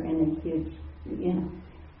river and a huge,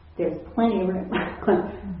 there's plenty of room.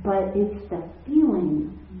 But it's the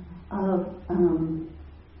feeling of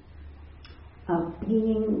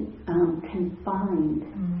being confined.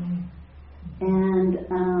 And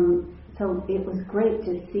so it was great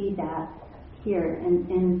to see that here,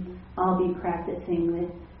 and I'll be practicing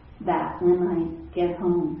with that when I get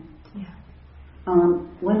home. Yeah.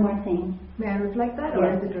 One more thing. May I reflect that,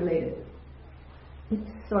 or is it related? It's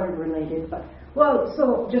sort of related, but... Well,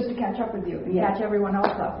 so just to catch up with you, and catch everyone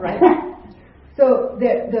else up, right? So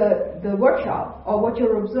the workshop, or what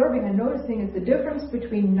you're observing and noticing, is the difference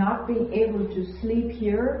between not being able to sleep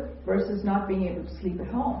here versus not being able to sleep at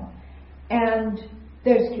home. And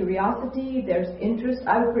there's curiosity, there's interest.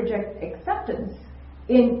 I would project acceptance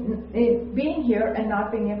in being here and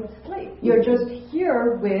not being able to sleep. You're just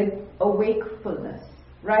here with awakefulness,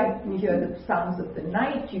 right? You hear the sounds of the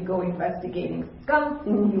night, you go investigating skunks,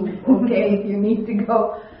 if you need to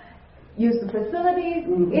go use the facilities.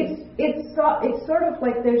 It's sort of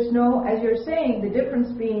like there's no, as you're saying, the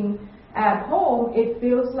difference being at home, it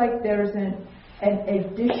feels like there's an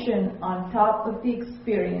addition on top of the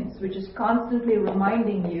experience, which is constantly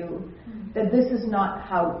reminding you that this is not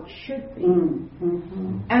how it should be.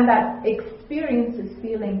 And that experience is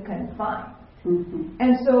feeling confined.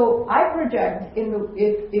 And so I project,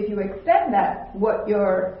 if you extend that, what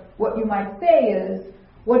you might say is,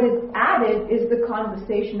 what is added is the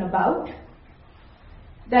conversation about.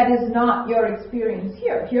 That is not your experience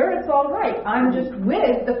here. Here it's all right. I'm just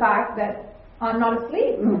with the fact that I'm not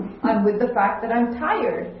asleep. I'm with the fact that I'm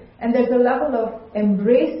tired. And there's a level of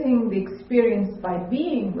embracing the experience by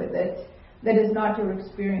being with it that is not your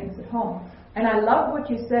experience at home. And I love what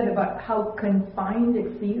you said about how confined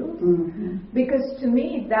it feels, because to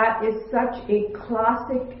me that is such a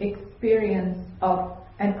classic experience of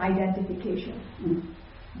an identification.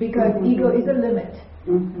 Because ego is a limit.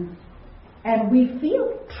 And we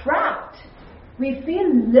feel trapped. We feel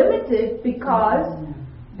limited because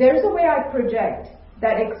there's a way I project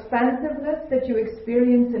that expansiveness that you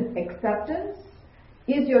experience in acceptance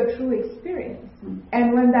is your true experience.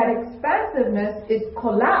 And when that expansiveness is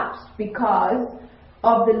collapsed because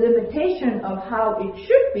of the limitation of how it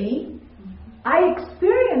should be, I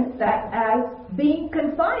experience that as being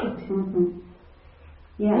confined.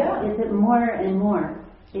 Is it more and more?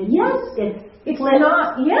 It's not.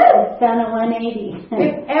 It's done a 180.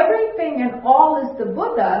 If everything and all is the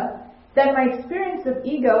Buddha, then my experience of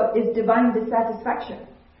ego is divine dissatisfaction.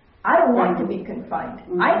 I don't want to be confined.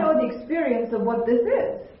 I know the experience of what this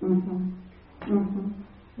is.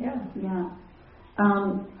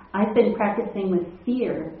 I've been practicing with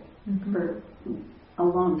fear for a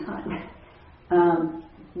long time.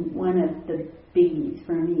 One of the biggies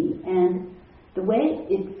for me. And the way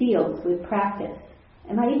it feels with practice,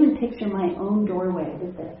 and I even picture my own doorway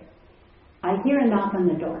with this. I hear a knock on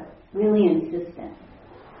the door, really insistent.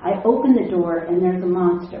 I open the door and there's a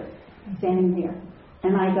monster standing there.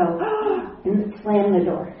 And I go, and slam the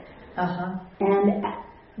door. And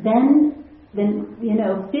then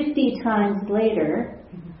 50 times later,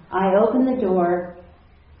 I open the door,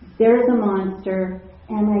 there's a monster,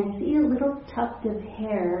 and I see a little tuft of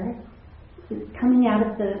hair coming out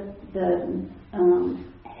of the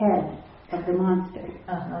head of the monster.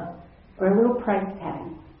 Or a little price tag.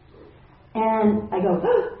 And I go,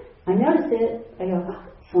 I notice it. I go,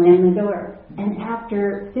 slam the door. And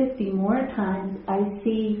after 50 more times, I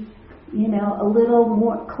see, a little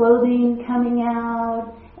more clothing coming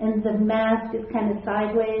out, and the mask is kind of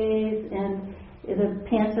sideways, and the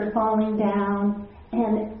pants are falling down.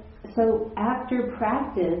 And so after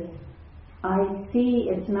practice, I see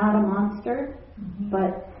it's not a monster,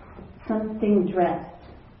 but something dressed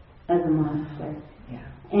as a monster.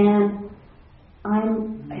 And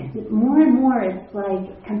I'm more and more, it's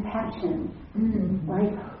like compassion.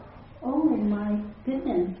 Like, oh my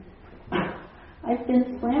goodness, I've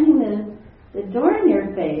been slamming the door in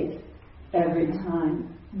your face every time.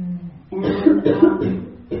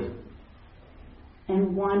 And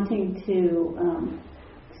and wanting to,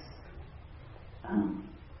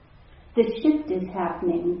 the shift is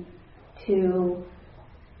happening to,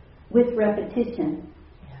 with repetition,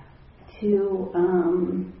 to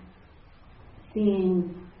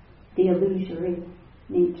seeing the illusory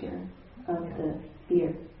nature of the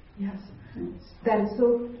fear. Yes. That is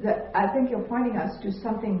so, that I think you're pointing us to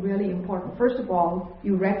something really important. First of all,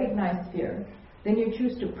 you recognize fear, then you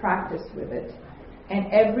choose to practice with it. And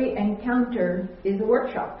every encounter is a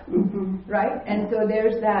workshop, right? And so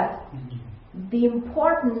there's that, the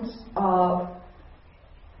importance of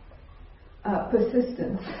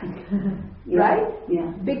persistence, right?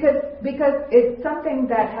 Yeah. Because it's something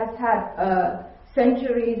that has had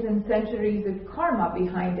centuries and centuries of karma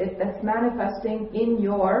behind it that's manifesting in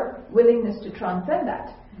your willingness to transcend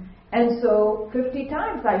that. And so 50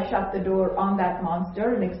 times I shut the door on that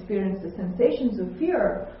monster and experienced the sensations of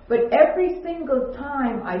fear, but every single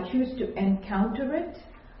time I choose to encounter it,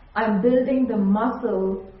 I'm building the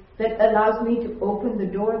muscle that allows me to open the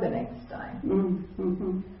door the next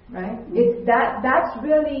time. Right? It's that's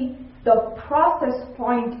really the process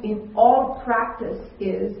point in all practice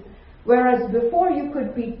is, whereas before you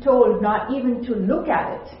could be told not even to look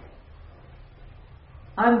at it,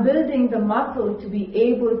 I'm building the muscle to be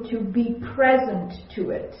able to be present to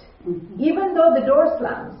it. Even though the door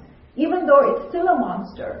slams, even though it's still a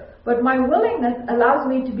monster, but my willingness allows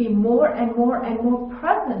me to be more and more and more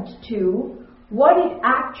present to what it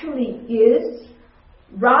actually is,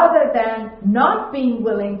 rather than not being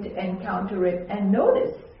willing to encounter it and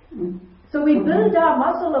notice. So we build our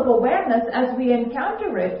muscle of awareness as we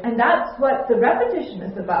encounter it, and that's what the repetition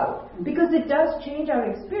is about, because it does change our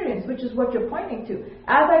experience, which is what you're pointing to.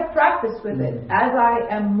 As I practice with it, as I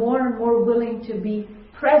am more and more willing to be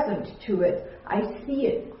present to it, I see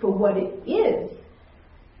it for what it is.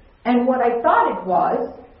 And what I thought it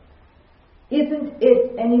was isn't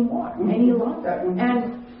it anymore, any longer.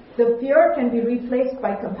 And the fear can be replaced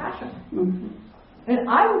by compassion. And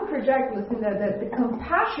I would project, Lucinda, that the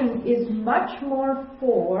compassion is much more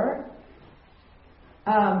for,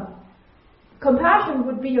 compassion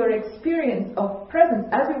would be your experience of presence.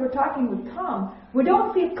 As we were talking with Tom, we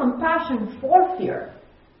don't feel compassion for fear.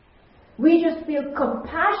 We just feel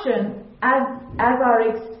compassion as our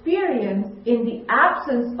experience in the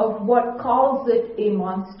absence of what calls it a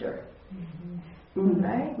monster.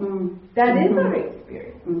 Right? That is our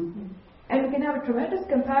experience. And we can have a tremendous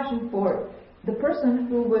compassion for the person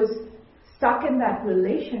who was stuck in that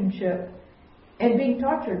relationship and being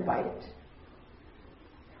tortured by it.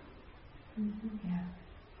 Yeah.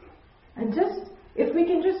 And just, if we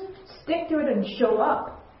can just stick to it and show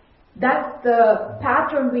up, that's the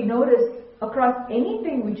pattern we notice across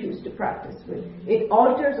anything we choose to practice with. It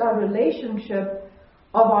alters our relationship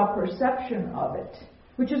of our perception of it,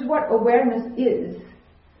 which is what awareness is.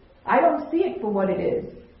 I don't see it for what it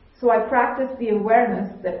is. So I practice the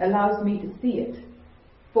awareness that allows me to see it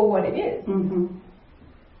for what it is.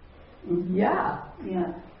 Yeah.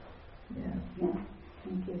 Yeah. Yeah. Yeah.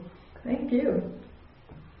 Thank you. Thank you.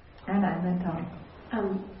 Anna and then Tom.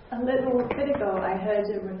 A little bit ago, I heard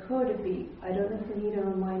a recorder beep. I don't know if we need a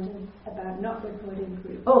reminder about not recording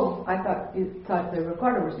groups. Oh, I thought you thought the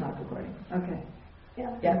recorder was not recording. Okay.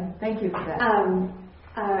 Yeah. Yeah. Thank you for that.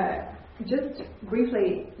 Just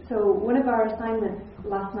briefly, so one of our assignments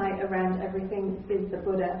last night around Everything is the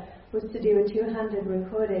Buddha was to do a two-handed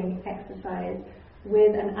recording exercise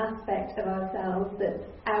with an aspect of ourselves that's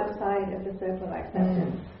outside of the circle of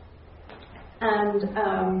acceptance. And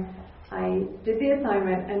I did the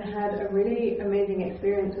assignment and had a really amazing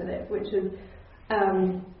experience with it, which is,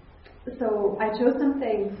 so I chose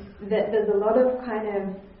something that there's a lot of kind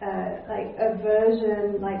of like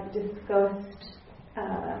aversion, like disgust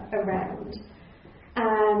around,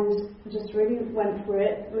 and just really went for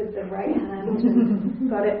it with the right hand and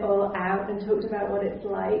got it all out and talked about what it's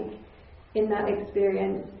like in that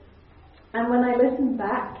experience. And when I listened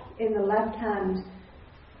back in the left hand,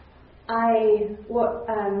 as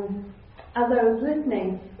I was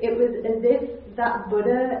listening, it was as if that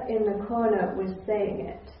Buddha in the corner was saying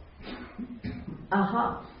it.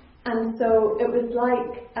 And so it was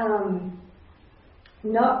like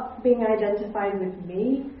not being identified with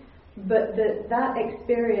me, but that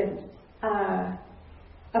experience,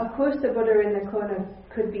 of course the Buddha in the corner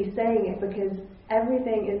could be saying it because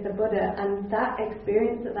everything is the Buddha, and that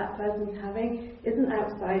experience that person's having isn't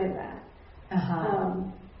outside of that.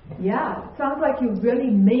 Yeah, it sounds like you really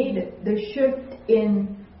made the shift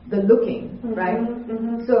in the looking, right?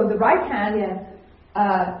 So the right hand,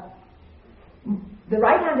 the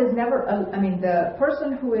right hand is never, the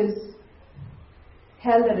person who is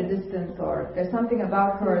held at a distance, or there's something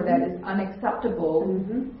about her that is unacceptable,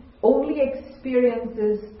 only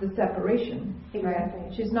experiences the separation. Exactly.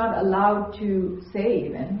 Right? She's not allowed to say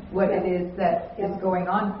even what it is that is going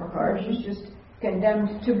on for her. She's just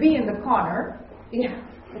condemned to be in the corner,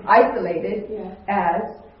 isolated, as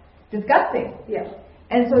disgusting. Yes.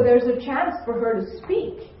 And so there's a chance for her to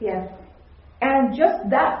speak. Yes. And just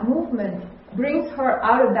that movement brings her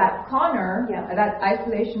out of that corner, that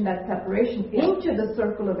isolation, that separation, into the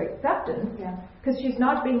circle of acceptance, because she's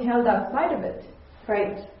not being held outside of it.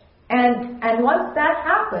 Right. And once that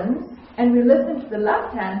happens, and we listen to the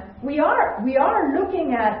left hand, we are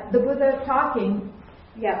looking at the Buddha talking,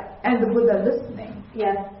 and the Buddha listening.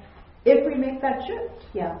 Yes. If we make that shift.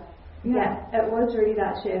 Yeah, it was really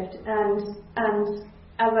that shift, and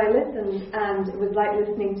as I listened, and it was like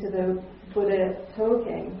listening to the Buddha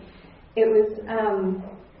talking, it was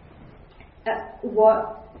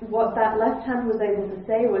what that left hand was able to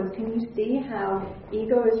say was, can you see how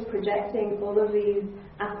ego is projecting all of these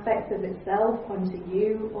aspects of itself onto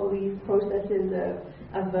you, all these processes of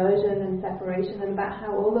aversion and separation, and about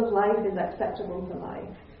how all of life is acceptable to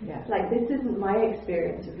life. Yeah. Like, this isn't my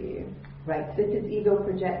experience of you. Right. This is ego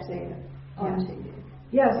projecting onto you.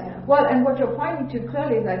 Yes. Yeah. Well, and what you're pointing to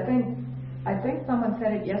clearly is, I think someone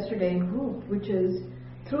said it yesterday in group, which is,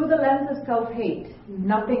 through the lens of self-hate,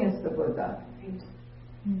 nothing is the Buddha.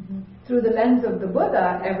 Through the lens of the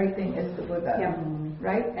Buddha, everything is the Buddha.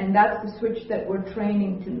 Right? And that's the switch that we're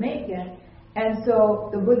training to make. And so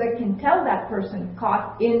the Buddha can tell that person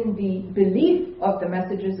caught in the belief of the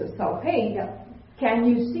messages of self-hate, can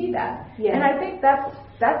you see that? And I think that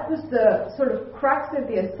was the sort of crux of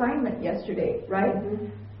the assignment yesterday, right?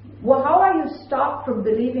 Well, how are you stopped from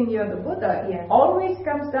believing you're the Buddha? Always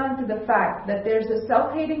comes down to the fact that there's a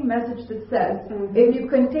self-hating message that says, if you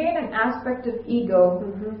contain an aspect of ego,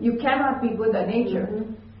 you cannot be Buddha nature.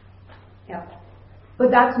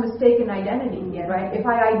 But that's mistaken identity, right? If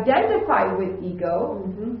I identify with ego,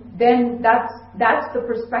 then that's the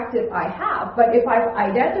perspective I have. But if I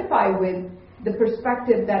identify with the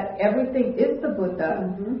perspective that everything is the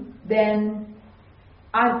Buddha, then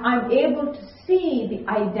I'm able to see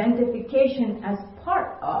the identification as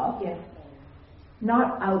part of,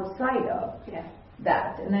 not outside of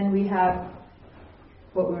that. And then we have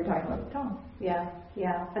what we were talking about, the tongue.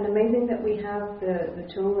 And amazing that we have the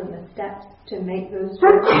tool and the steps to make those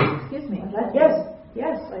choices. Excuse me. Yes.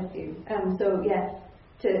 Bless you. So yes,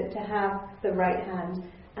 to have the right hand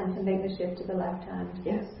and to make the shift to the left hand.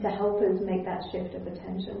 To help us make that shift of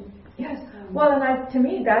attention. Well, and to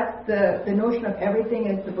me, that's the notion of everything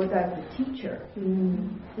is the Buddha as the teacher,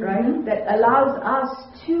 right? That allows us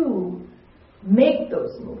to make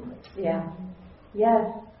those movements. Yes.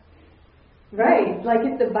 Right. Like,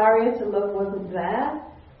 if the barrier to love wasn't there,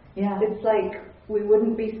 it's like we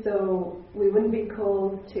wouldn't be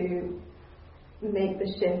called to make the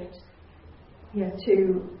shift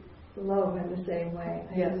to love in the same way.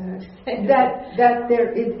 That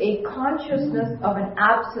there is a consciousness of an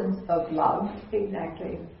absence of love.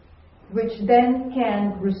 Exactly. Which then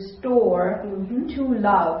can restore to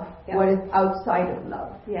love what is outside of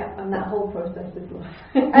love. And that whole process is love.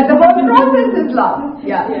 And the whole process is love.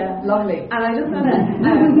 Lovely. And I just want to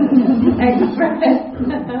express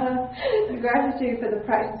gratitude for the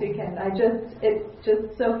practice weekend. It's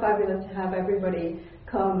just so fabulous to have everybody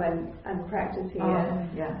come and practice here.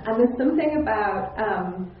 And there's something about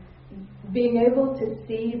being able to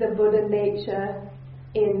see the Buddha nature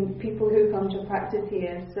in people who come to practice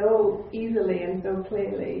here so easily and so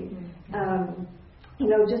clearly.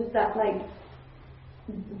 Just that, like,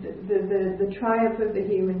 the triumph of the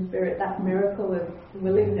human spirit, that miracle of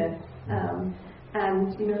willingness,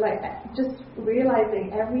 and just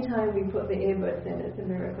realizing every time we put the earbuds in, it's a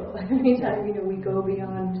miracle. Every time we go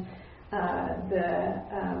beyond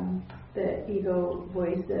the ego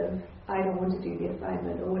voice of I don't want to do the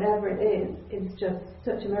assignment or whatever it is, it's just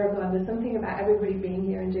such a miracle. And there's something about everybody being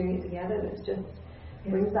here and doing it together that just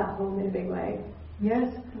brings that home in a big way.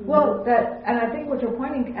 Well, and I think what you're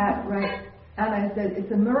pointing at, right, Anna, is that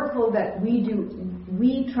it's a miracle that we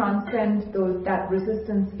transcend that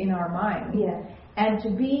resistance in our mind. And to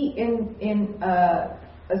be in a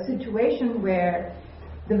situation where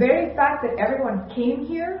the very fact that everyone came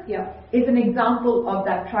here is an example of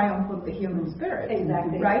that triumph of the human spirit.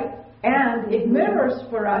 Exactly. Right? And it mirrors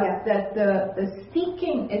for us that the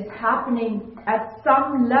seeking is happening at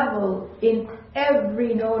some level in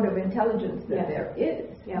every node of intelligence that there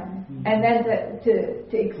is. And then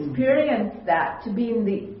to experience that, to be in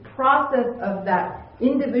the process of that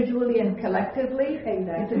individually and collectively,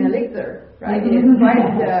 it's an elixir, right? It's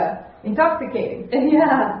quite intoxicating.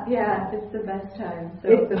 Yeah, it's the best time. So.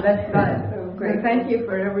 It's the best time. So great. So thank you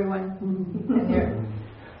for everyone and your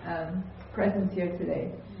presence here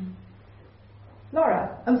today.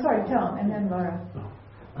 Laura, I'm sorry, Tom, and then Laura.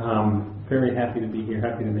 Very happy to be here.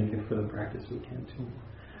 Happy to make it for the practice weekend too.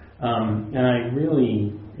 And it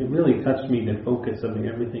really touched me the focus of the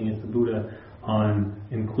Everything is the Buddha on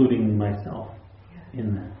including myself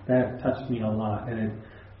in that. That touched me a lot, and it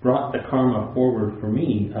brought the karma forward for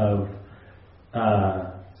me of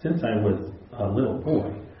since I was a little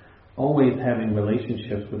boy, always having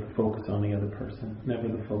relationships with the focus on the other person, never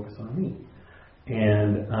the focus on me,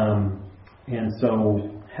 and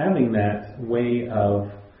so having that way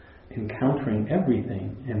of encountering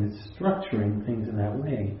everything and structuring things in that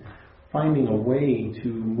way, finding a way to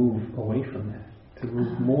move away from that, to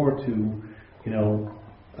move more to,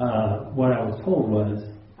 what I was told was,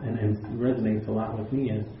 and it resonates a lot with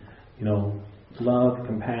me, is, love,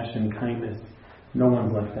 compassion, kindness, no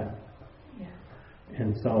one's left out. Yeah.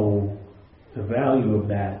 And so the value of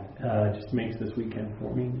that just makes this weekend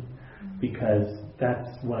for me, because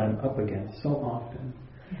that's what I'm up against so often,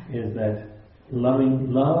 is that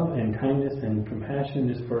love and kindness and compassion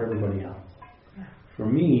is for everybody else. Yeah. For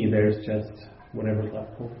me, there's just whatever's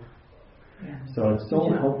left over. Yeah. So it's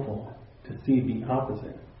so helpful to see the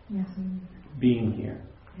opposite Yes. being here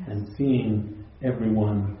and seeing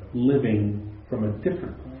everyone living from a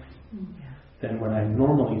different place than what I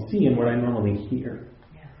normally see and what I normally hear.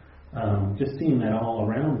 Just seeing that all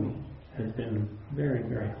around me has been very,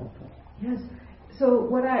 very helpful. Yes. So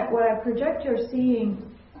what I project you're seeing,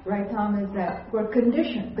 right, Tom, is that we're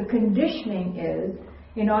conditioned. The conditioning is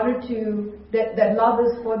in order to that love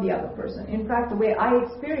is for the other person. In fact, the way I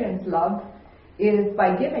experience love is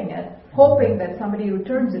by giving it, hoping that somebody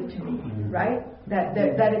returns it to me. Right? That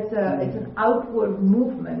it's an outward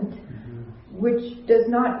movement which does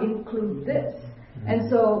not include this. And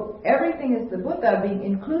so everything is the Buddha being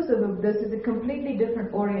inclusive of this is a completely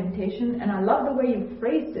different orientation, and I love the way you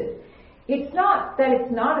phrased it. It's not that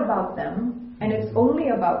it's not about them and it's only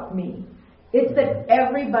about me. It's that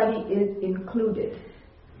everybody is included.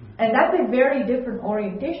 And that's a very different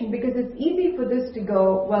orientation, because it's easy for this to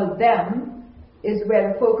go, well, them is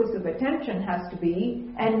where the focus of attention has to be,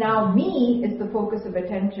 and now me is the focus of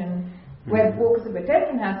attention, where the focus of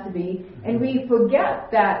attention has to be, and we forget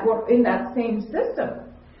that we're in that same system,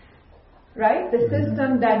 right? The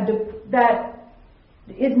system that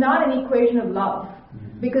is not an equation of love,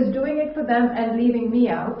 because doing it for them and leaving me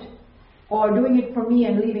out, or doing it for me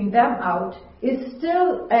and leaving them out, is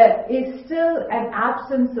still an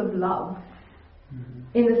absence of love,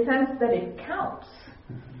 in the sense that it counts.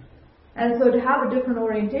 And so to have a different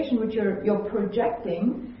orientation, which you're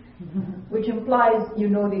projecting, which implies you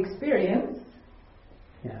know the experience,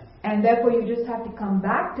 and therefore you just have to come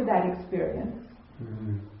back to that experience,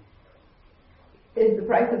 is the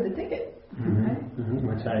price of the ticket. Right?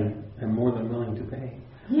 Which I am more than willing to pay.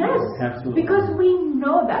 Yes, absolutely. Because we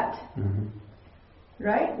know that.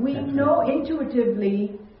 Right? We Absolutely. know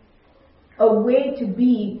intuitively a way to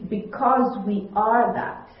be because we are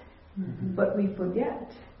that. But we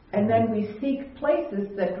forget. And then we seek places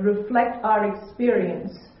that reflect our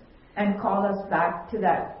experience and call us back to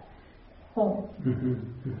that home.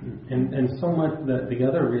 And so much the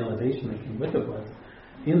other realization that came with it was,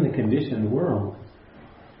 in the conditioned world,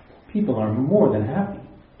 people are more than happy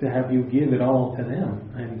to have you give it all to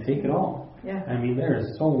them and take it all. Yeah. I mean, there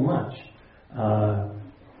is so much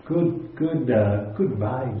good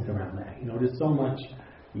vibes around that. There's so much.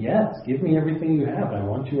 Yes, give me everything you have. I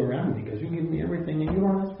want you around because you give me everything and you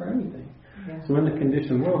don't ask for anything. Yeah. So in the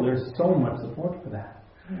conditioned world, there's so much support for that.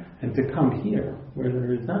 And to come here where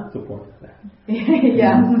there is not support for that.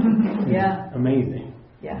 Yeah. Amazing.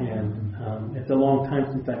 Yeah. And it's a long time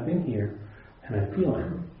since I've been here, and I feel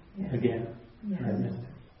it again. Yes. I missed it.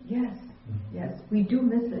 Yes, we do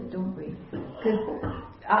miss it, don't we? Because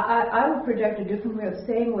I would project a different way of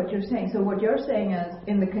saying what you're saying. So what you're saying is,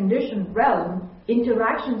 in the conditioned realm,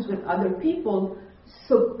 interactions with other people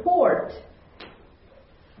support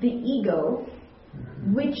the ego,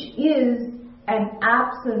 which is an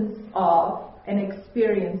absence of an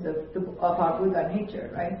experience of our Buddha nature,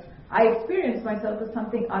 right? I experience myself as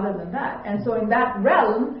something other than that. And so in that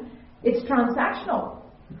realm, it's transactional.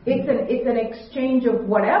 It's an exchange of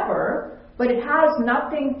whatever, but it has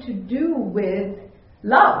nothing to do with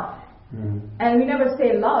love. And we never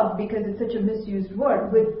say love because it's such a misused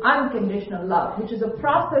word, with unconditional love, which is a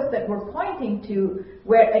process that we're pointing to,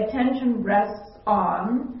 where attention rests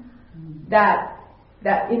on that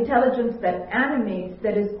intelligence that animates,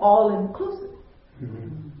 that is all inclusive.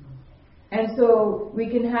 And so we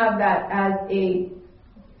can have that as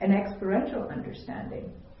an experiential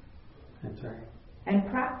understanding. That's right. And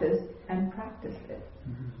practice it.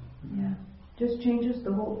 Yeah. Just changes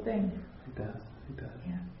the whole thing. It does. It does.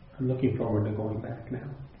 Yeah. I'm looking forward to going back now.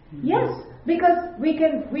 Yes, because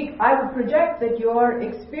I would project that your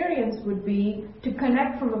experience would be to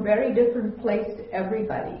connect from a very different place to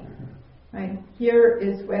everybody. Right? Here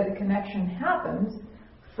is where the connection happens,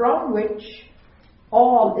 from which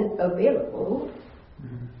all is available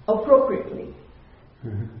appropriately.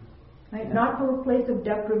 Right? Not from a place of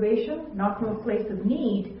deprivation, not from a place of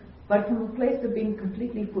need, but from a place of being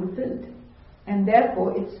completely fulfilled. And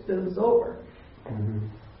therefore it spills over.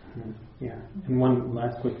 Yeah. And one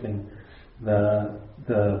last quick thing.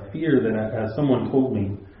 The fear that someone told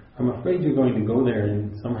me, I'm afraid you're going to go there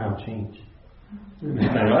and somehow change. And I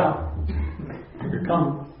said, well, here it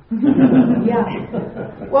comes. Yeah.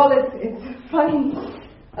 Well, it's funny.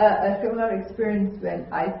 A similar experience when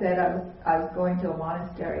I said I was going to a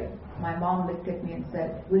monastery. My mom looked at me and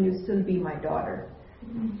said, "Will you still be my daughter?"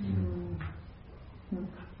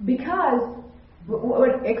 Because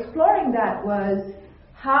exploring that was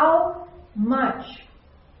how much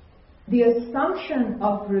the assumption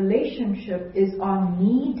of relationship is on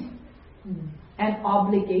need and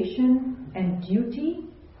obligation and duty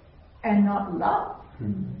and not love.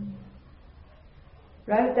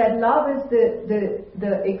 Right? That love is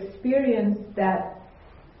the experience that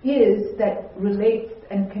relates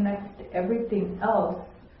and connects to everything else.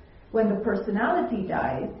 When the personality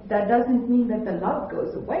dies, that doesn't mean that the love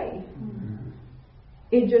goes away.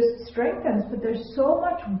 It just strengthens, but there's so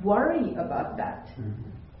much worry about that.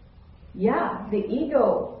 Yeah, the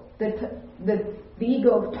ego, the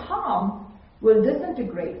ego of Tom will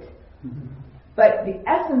disintegrate. But the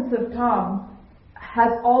essence of Tom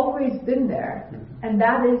has always been there, and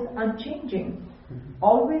that is unchanging,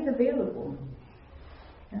 always available.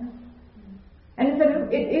 Yeah. And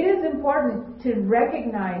it is important to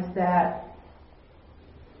recognize that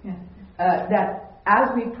that as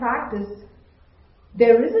we practice,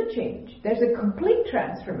 there is a change. There's a complete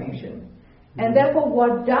transformation. And therefore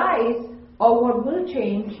what dies or what will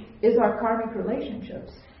change is our karmic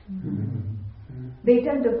relationships. They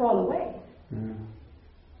tend to fall away.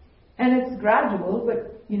 And it's gradual, but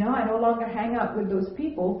I no longer hang out with those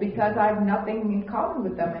people because I have nothing in common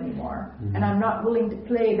with them anymore. And I'm not willing to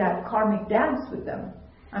play that karmic dance with them.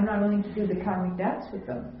 I'm not willing to do the karmic dance with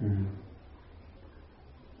them.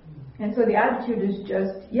 And so the attitude is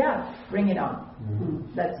just, bring it on.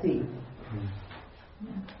 Let's see.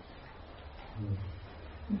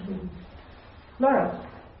 Okay. Laura.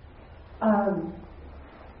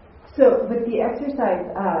 So with the exercise,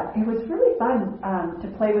 it was really fun to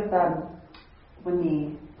play with when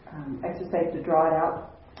the exercise to draw it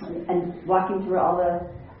out and walking through all the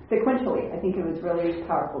sequentially. I think it was really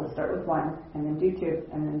powerful to start with 1 and then do 2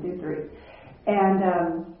 and then do 3. And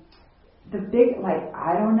the big,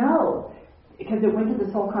 I don't know, because it went to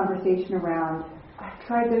this whole conversation around, I've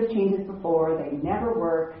tried those changes before, they never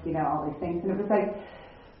work, all these things. And it was like,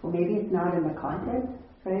 well, maybe it's not in the content,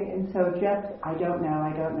 right? And so just, I don't know.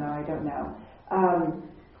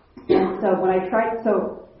 And so when I tried,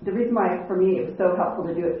 so the reason why for me it was so helpful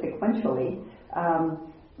to do it sequentially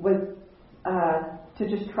was to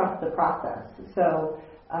just trust the process. So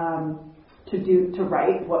to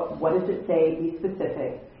write, what does it say, be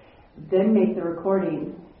specific, then make the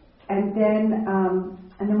recording, and then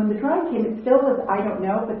when the drawing came, it still was I don't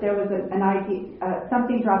know, but there was an idea,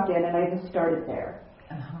 something dropped in, and I just started there.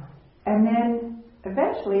 And then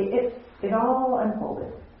eventually it all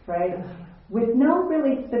unfolded, right? With no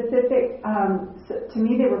really specific, to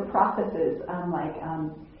me they were processes,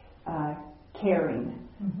 caring.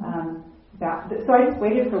 So I just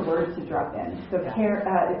waited for words to drop in. So care,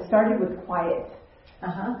 it started with quiet,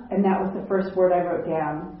 and that was the first word I wrote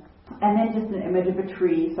down. And then just an image of a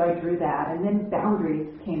tree, so I drew that. And then boundaries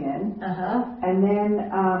came in. And then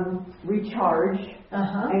recharge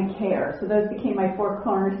and care. So those became my 4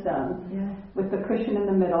 cornerstones with the cushion in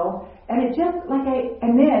the middle. And it just,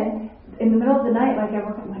 and then in the middle of the night,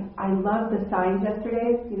 I love the signs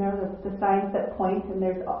yesterday, the signs that point and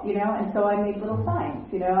there's, and so I made little signs,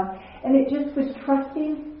 And it just was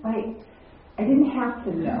trusting, I didn't have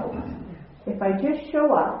to know. If I just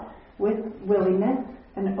show up with willingness,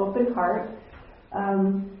 an open heart,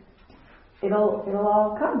 it'll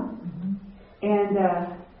all come. And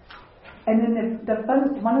then the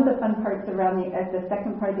fun, one of the fun parts around the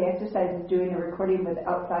second part of the exercise is doing the recording with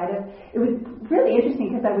outside of. It was really interesting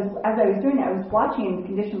because as I was doing it, I was watching the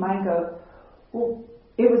conditioned mind go. Well,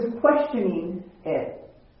 it was questioning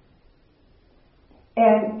it,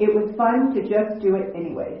 and it was fun to just do it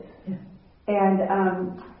anyways.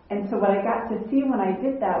 And so what I got to see when I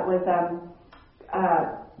did that was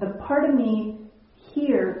the part of me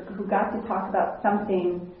here who got to talk about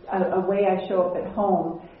something, a way I show up at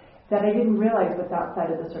home, that I didn't realize was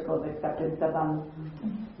outside of the circle of acceptance, of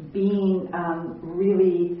being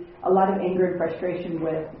really a lot of anger and frustration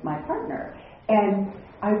with my partner. And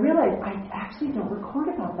I realized I actually don't record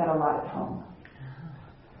about that a lot at home.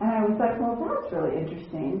 And I was like, well, that's really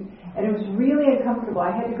interesting. And it was really uncomfortable.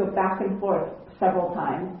 I had to go back and forth several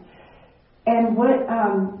times. And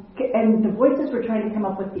and the voices were trying to come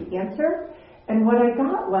up with the answer. And what I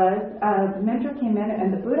got was, the mentor came in,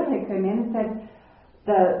 and the Buddha had come in and said,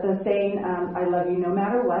 the saying, I love you no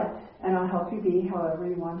matter what, and I'll help you be however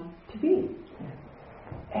you want to be.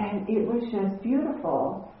 And it was just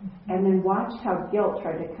beautiful. And then watched how guilt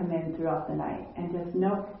tried to come in throughout the night. And just,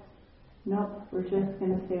 nope, we're just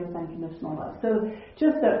going to stay with unconditional love. So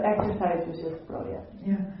just the exercise was just brilliant.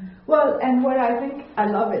 Yeah. Well, and I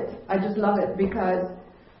love it. I just love it, because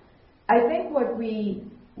I think what we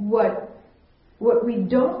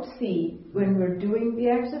don't see when we're doing the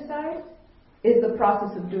exercise is the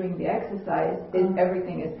process of doing the exercise is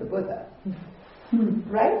everything is the Buddha.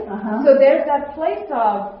 Right? Uh-huh. So there's that place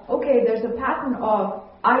of, okay, there's a pattern of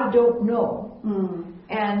I don't know.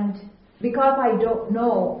 And because I don't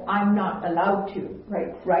know, I'm not allowed to.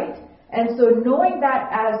 Right? And so knowing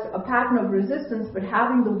that as a pattern of resistance, but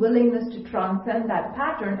having the willingness to transcend that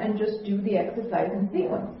pattern and just do the exercise in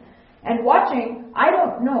sequence. And watching, I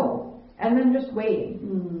don't know, and then just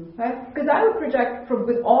waiting. Right? Because I would project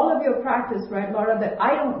with all of your practice, right, Laura, that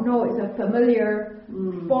I don't know is a familiar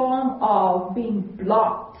form of being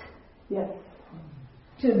blocked to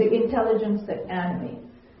the intelligence that animates.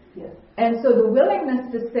 Yes. And so the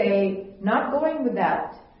willingness to say, not going with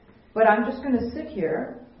that, but I'm just going to sit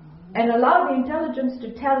here and allow the intelligence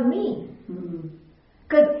to tell me.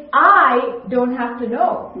 Because I don't have to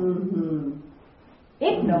know.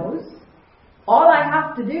 It knows. All I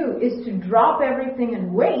have to do is to drop everything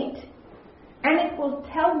and wait, and it will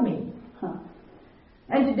tell me.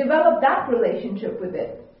 And to develop that relationship with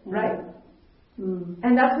it, right?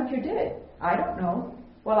 And that's what you did. I don't know.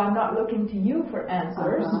 Well, I'm not looking to you for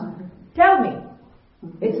answers. Tell me.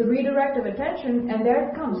 It's a redirect of attention, and there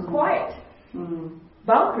it comes. Quiet.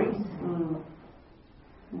 Boundaries.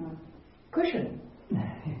 Cushion.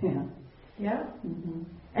 Yeah?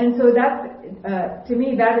 And so that, to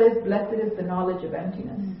me, that is, blessed is the knowledge of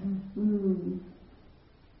emptiness.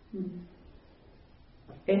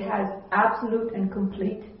 It has absolute and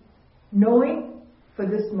complete knowing for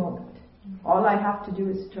this moment. All I have to do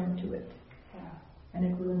is turn to it. And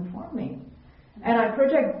it will inform me. And I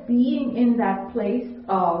project being in that place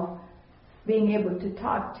of being able to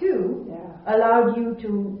talk to allowed you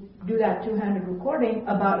to do that two-handed recording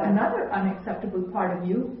about another unacceptable part of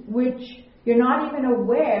you, which you're not even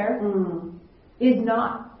aware is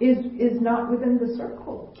not within the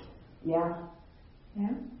circle. Yeah.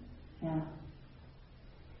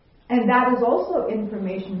 And that is also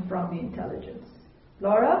information from the intelligence.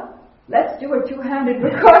 Laura, let's do a two-handed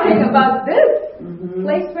recording about this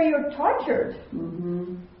place where you're tortured.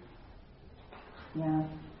 Yeah.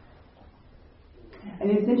 And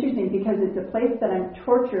it's interesting because it's a place that I'm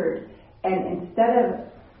tortured, and instead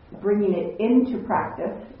of bringing it into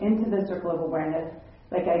practice, into the circle of awareness,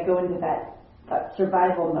 like I go into that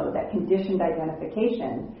survival mode, that conditioned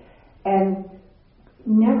identification, and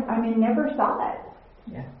never saw it.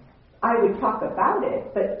 Yeah. I would talk about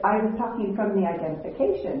it, but I was talking from the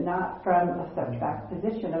identification, not from a stepped back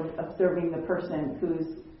position of observing the person who's,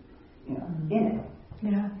 in it.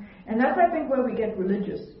 Yeah. And that's, I think, where we get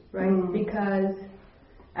religious, right? Because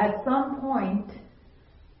at some point,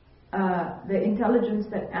 the intelligence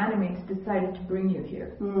that animates decided to bring you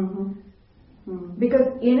here. Because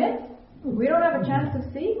in it, we don't have a chance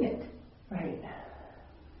of seeing it. Right.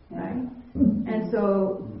 And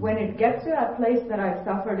so when it gets to that place that I've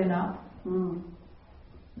suffered enough,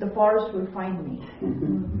 the forest will find me.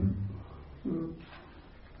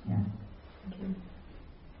 Yeah. Okay.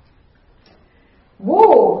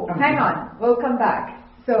 Whoa! Hang on. We'll come back.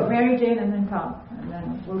 So Mary Jane and then Tom, and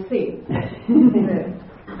then we'll see.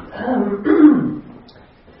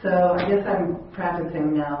 So I guess I'm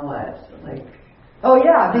practicing now. Oh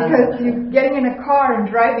yeah, because you're getting in a car and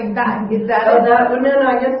driving back. Is that? No.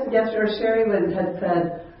 I guess or Sherry had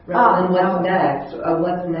said rather than what's next,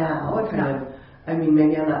 what's now. What's now? I mean,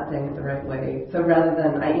 maybe I'm not saying it the right way. So rather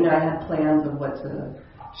than I had plans of what to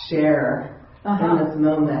share in this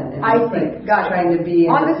moment, and I see. Got trying to be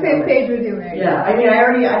on the same page with you, Mary. Yeah, I mean,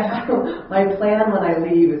 I have my plan when I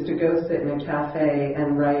leave is to go sit in a cafe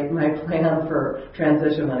and write my plan for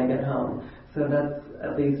transition when I get home. So that's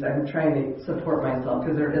at least I'm trying to support myself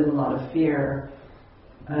because there is a lot of fear.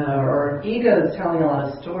 Or ego is telling a lot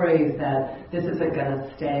of stories that this isn't going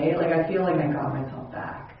to stay. Like I feel like I got myself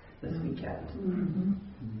back this weekend.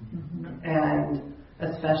 And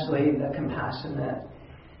especially the compassionate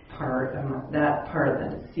part, that part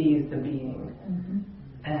that sees the being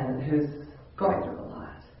and who's going through a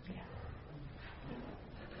lot.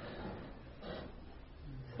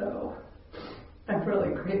 So I'm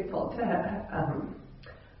really grateful to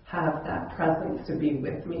have that presence to be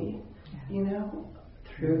with me, you know,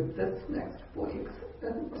 through this next week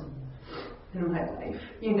in my life.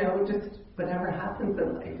 You know, just whatever happens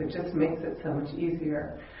in life, it just makes it so much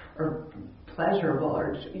easier or pleasurable,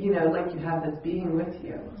 or, you know, like you have this being with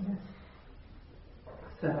you.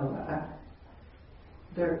 So,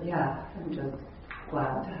 I'm just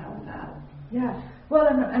glad to have that. Yeah. Well,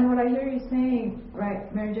 and what I hear you saying,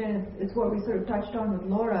 right, Mary Jane, is what we sort of touched on with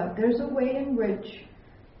Laura. There's a way in which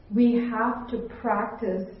we have to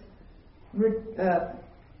practice.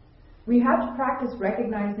 We have to practice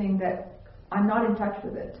recognizing that I'm not in touch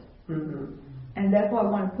with it. And therefore I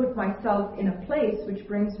want to put myself in a place which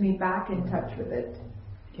brings me back in touch with it.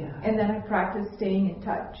 And then I practice staying in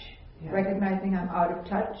touch, recognizing I'm out of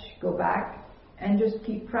touch, go back, and just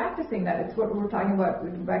keep practicing that. It's what we were talking about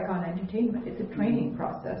with Rebecca on entertainment. It's a training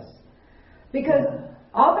process. Because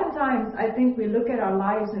oftentimes I think we look at our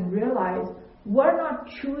lives and realize we're not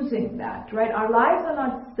choosing that, right? Our lives are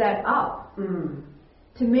not set up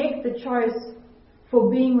to make the choice for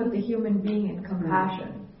being with the human being in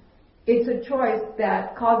compassion. It's a choice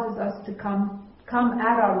that causes us to come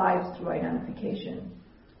at our lives through identification.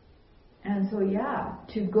 And so,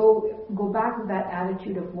 to go back with that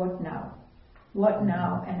attitude of what now? What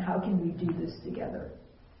now, and how can we do this together?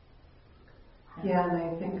 Yeah, and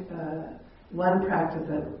I think the one practice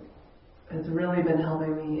that has really been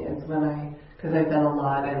helping me is because I've done a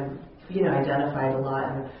lot and, you know, identified a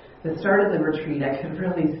lot. And the start of the retreat, I could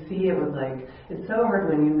really see it was like, it's so hard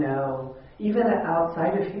when you know, even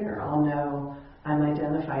outside of here, I'll know I'm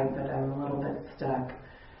identified, but I'm a little bit stuck.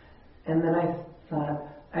 And then I thought,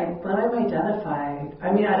 when I'm identified,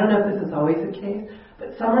 I mean, I don't know if this is always the case,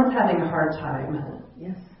 but someone's having a hard time.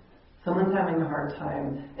 Yes. Someone's having a hard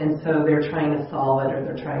time, and so they're trying to solve it, or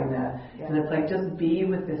they're trying to, and it's like, just be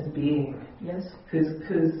with this being. Yes.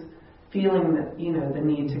 Who's feeling the, you know, the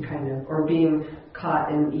need to kind of, or being caught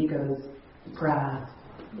in ego's grasp.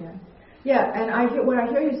 And what I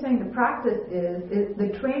hear you saying, the practice is the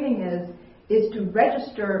training is to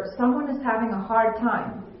register someone is having a hard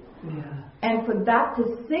time. And for that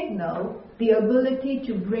to signal the ability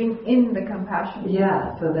to bring in the compassion.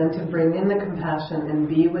 So then to bring in the compassion and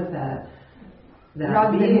be with that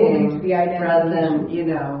rather being, than the rather than, you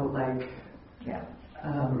know, like,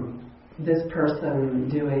 this person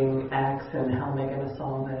doing X and how am I going to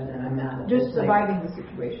solve it, and I'm mad at just surviving the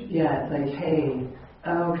situation. It's like, hey,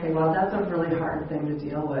 okay, well, that's a really hard thing to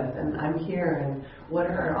deal with, and I'm here, and what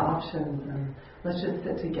are our options, and let's just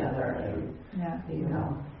sit together, and you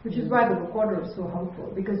know. Which is why the recorder is so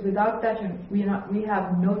helpful, because without that, we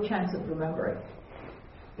have no chance of remembering.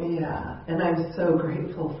 And I'm so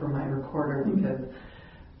grateful for my recorder, because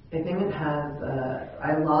I think it has,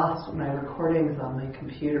 I lost my recordings on my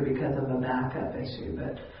computer because of a backup issue,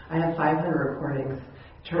 but I have 500 recordings,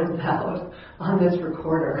 turns out, on this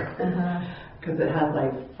recorder. Because it has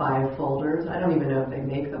like 5 folders. I don't even know if they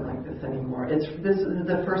make them like this anymore. This is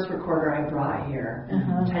the first recorder I brought here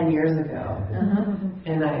 10 years ago.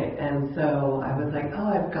 And so I was like, oh,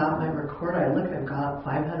 I've got my recorder. I've got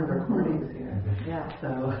 500 recordings here.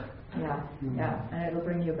 And it'll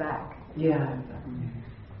bring you back.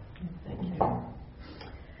 Thank you.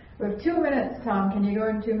 We have 2 minutes, Tom. Can you go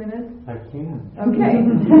in 2 minutes? I can. Okay.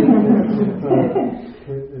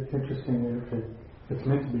 It's interesting. It's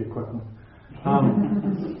meant to be a quick one.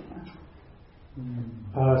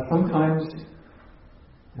 Sometimes,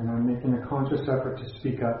 and I'm making a conscious effort to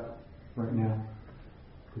speak up right now,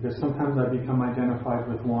 because sometimes I become identified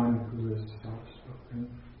with one who is soft-spoken,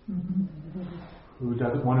 who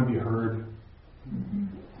doesn't want to be heard.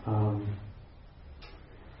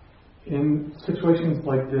 In situations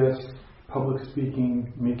like this, public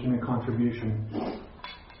speaking, making a contribution,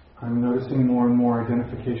 I'm noticing more and more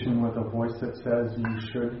identification with a voice that says you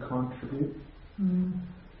should contribute,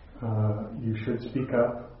 you should speak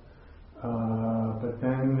up, but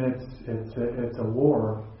then it's a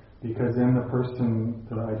war, because then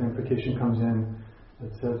the identification comes in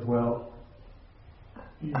that says, well,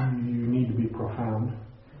 you need to be profound,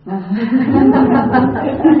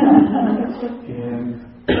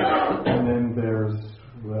 and then there's,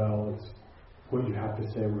 well, it's what you have to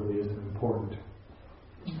say really isn't important.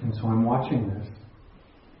 And so I'm watching this,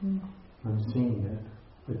 I'm seeing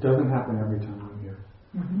it. It doesn't happen every time I'm here.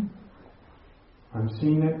 Mm-hmm. I'm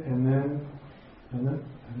seeing it, and then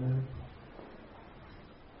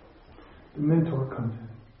the mentor comes in.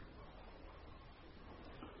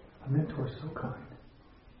 The mentor is so kind.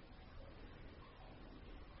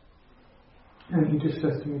 And he just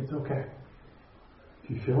says to me, it's okay. If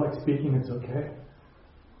you feel like speaking, it's okay.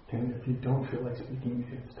 And if you don't feel like speaking,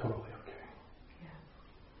 it's totally okay. Yeah.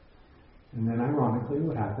 And then ironically,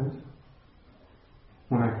 what happens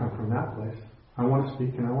when I come from that place, I want to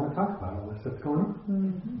speak and I want to talk about all this that's going on.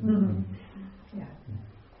 Mm-hmm. Yeah.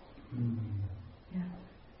 Mm. Yeah.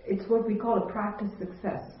 It's what we call a practice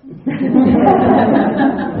success.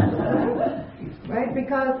 Right?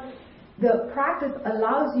 Because the practice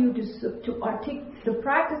allows you the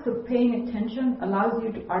practice of paying attention allows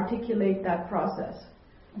you to articulate that process.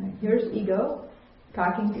 Right? Here's ego,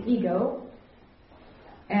 talking to ego,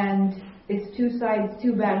 and it's two sides,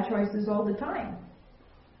 two bad choices all the time.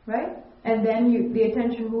 Right? And then the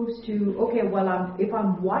attention moves to, okay, well, if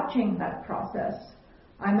I'm watching that process,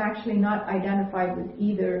 I'm actually not identified with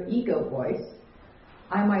either ego voice.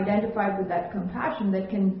 I'm identified with that compassion that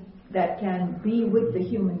can be with the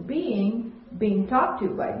human being being talked to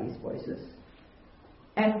by these voices.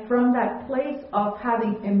 And from that place of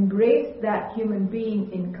having embraced that human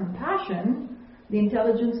being in compassion, the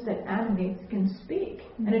intelligence that animates can speak.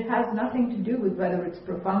 And it has nothing to do with whether it's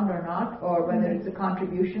profound or not, or whether it's a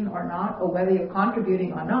contribution or not, or whether you're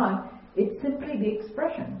contributing or not. It's simply the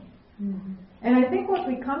expression. Mm-hmm. And I think what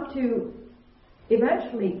we come to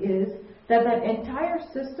eventually is that entire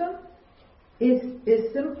system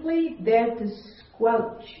is simply there to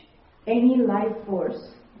squelch any life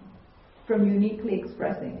force from uniquely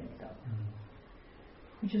expressing itself.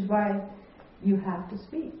 Mm-hmm. Which is why you have to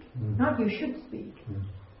speak. Mm-hmm. Not you should speak,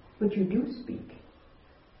 but you do speak.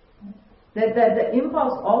 That the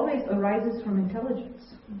impulse always arises from intelligence.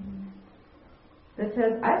 Mm-hmm. That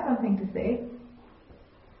says, I have something to say,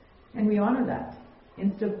 and we honor that,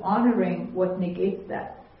 instead of honoring what negates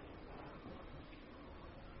that.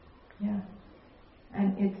 Yeah.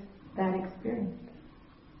 And it's that experience.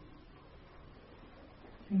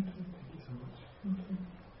 Thank you. Thank you so much. Thank you.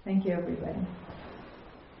 Thank you, everybody.